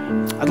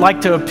I'd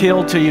like to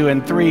appeal to you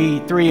in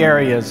three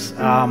areas.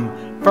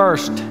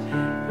 First,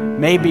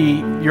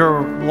 maybe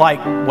you're like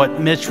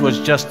what Mitch was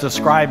just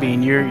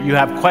describing. You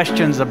have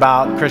questions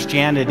about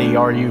Christianity,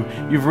 or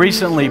you've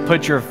recently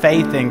put your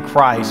faith in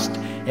Christ,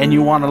 and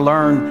you want to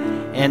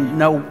learn and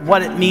know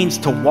what it means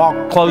to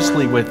walk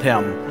closely with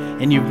Him,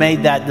 and you've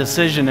made that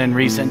decision in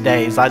recent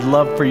days. I'd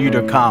love for you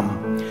to come.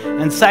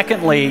 And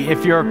secondly,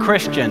 if you're a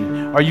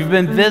Christian or you've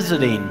been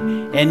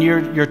visiting and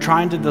you're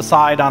trying to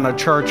decide on a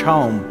church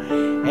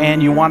home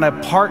and you want to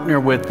partner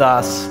with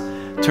us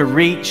to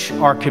reach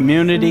our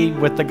community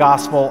with the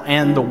gospel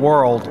and the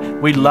world,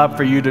 we'd love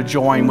for you to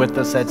join with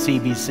us at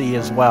CBC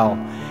as well.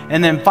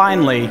 And then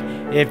finally,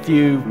 if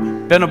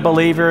you've been a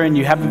believer and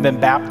you haven't been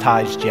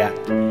baptized yet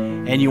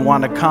and you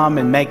want to come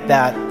and make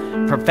that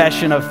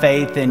profession of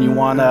faith and you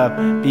want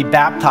to be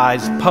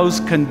baptized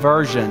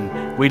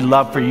post-conversion, we'd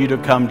love for you to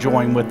come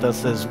join with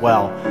us as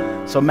well.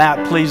 So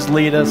Matt, please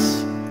lead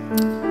us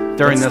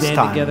during this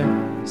time. Stand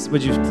together.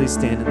 Would you please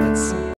stand and let's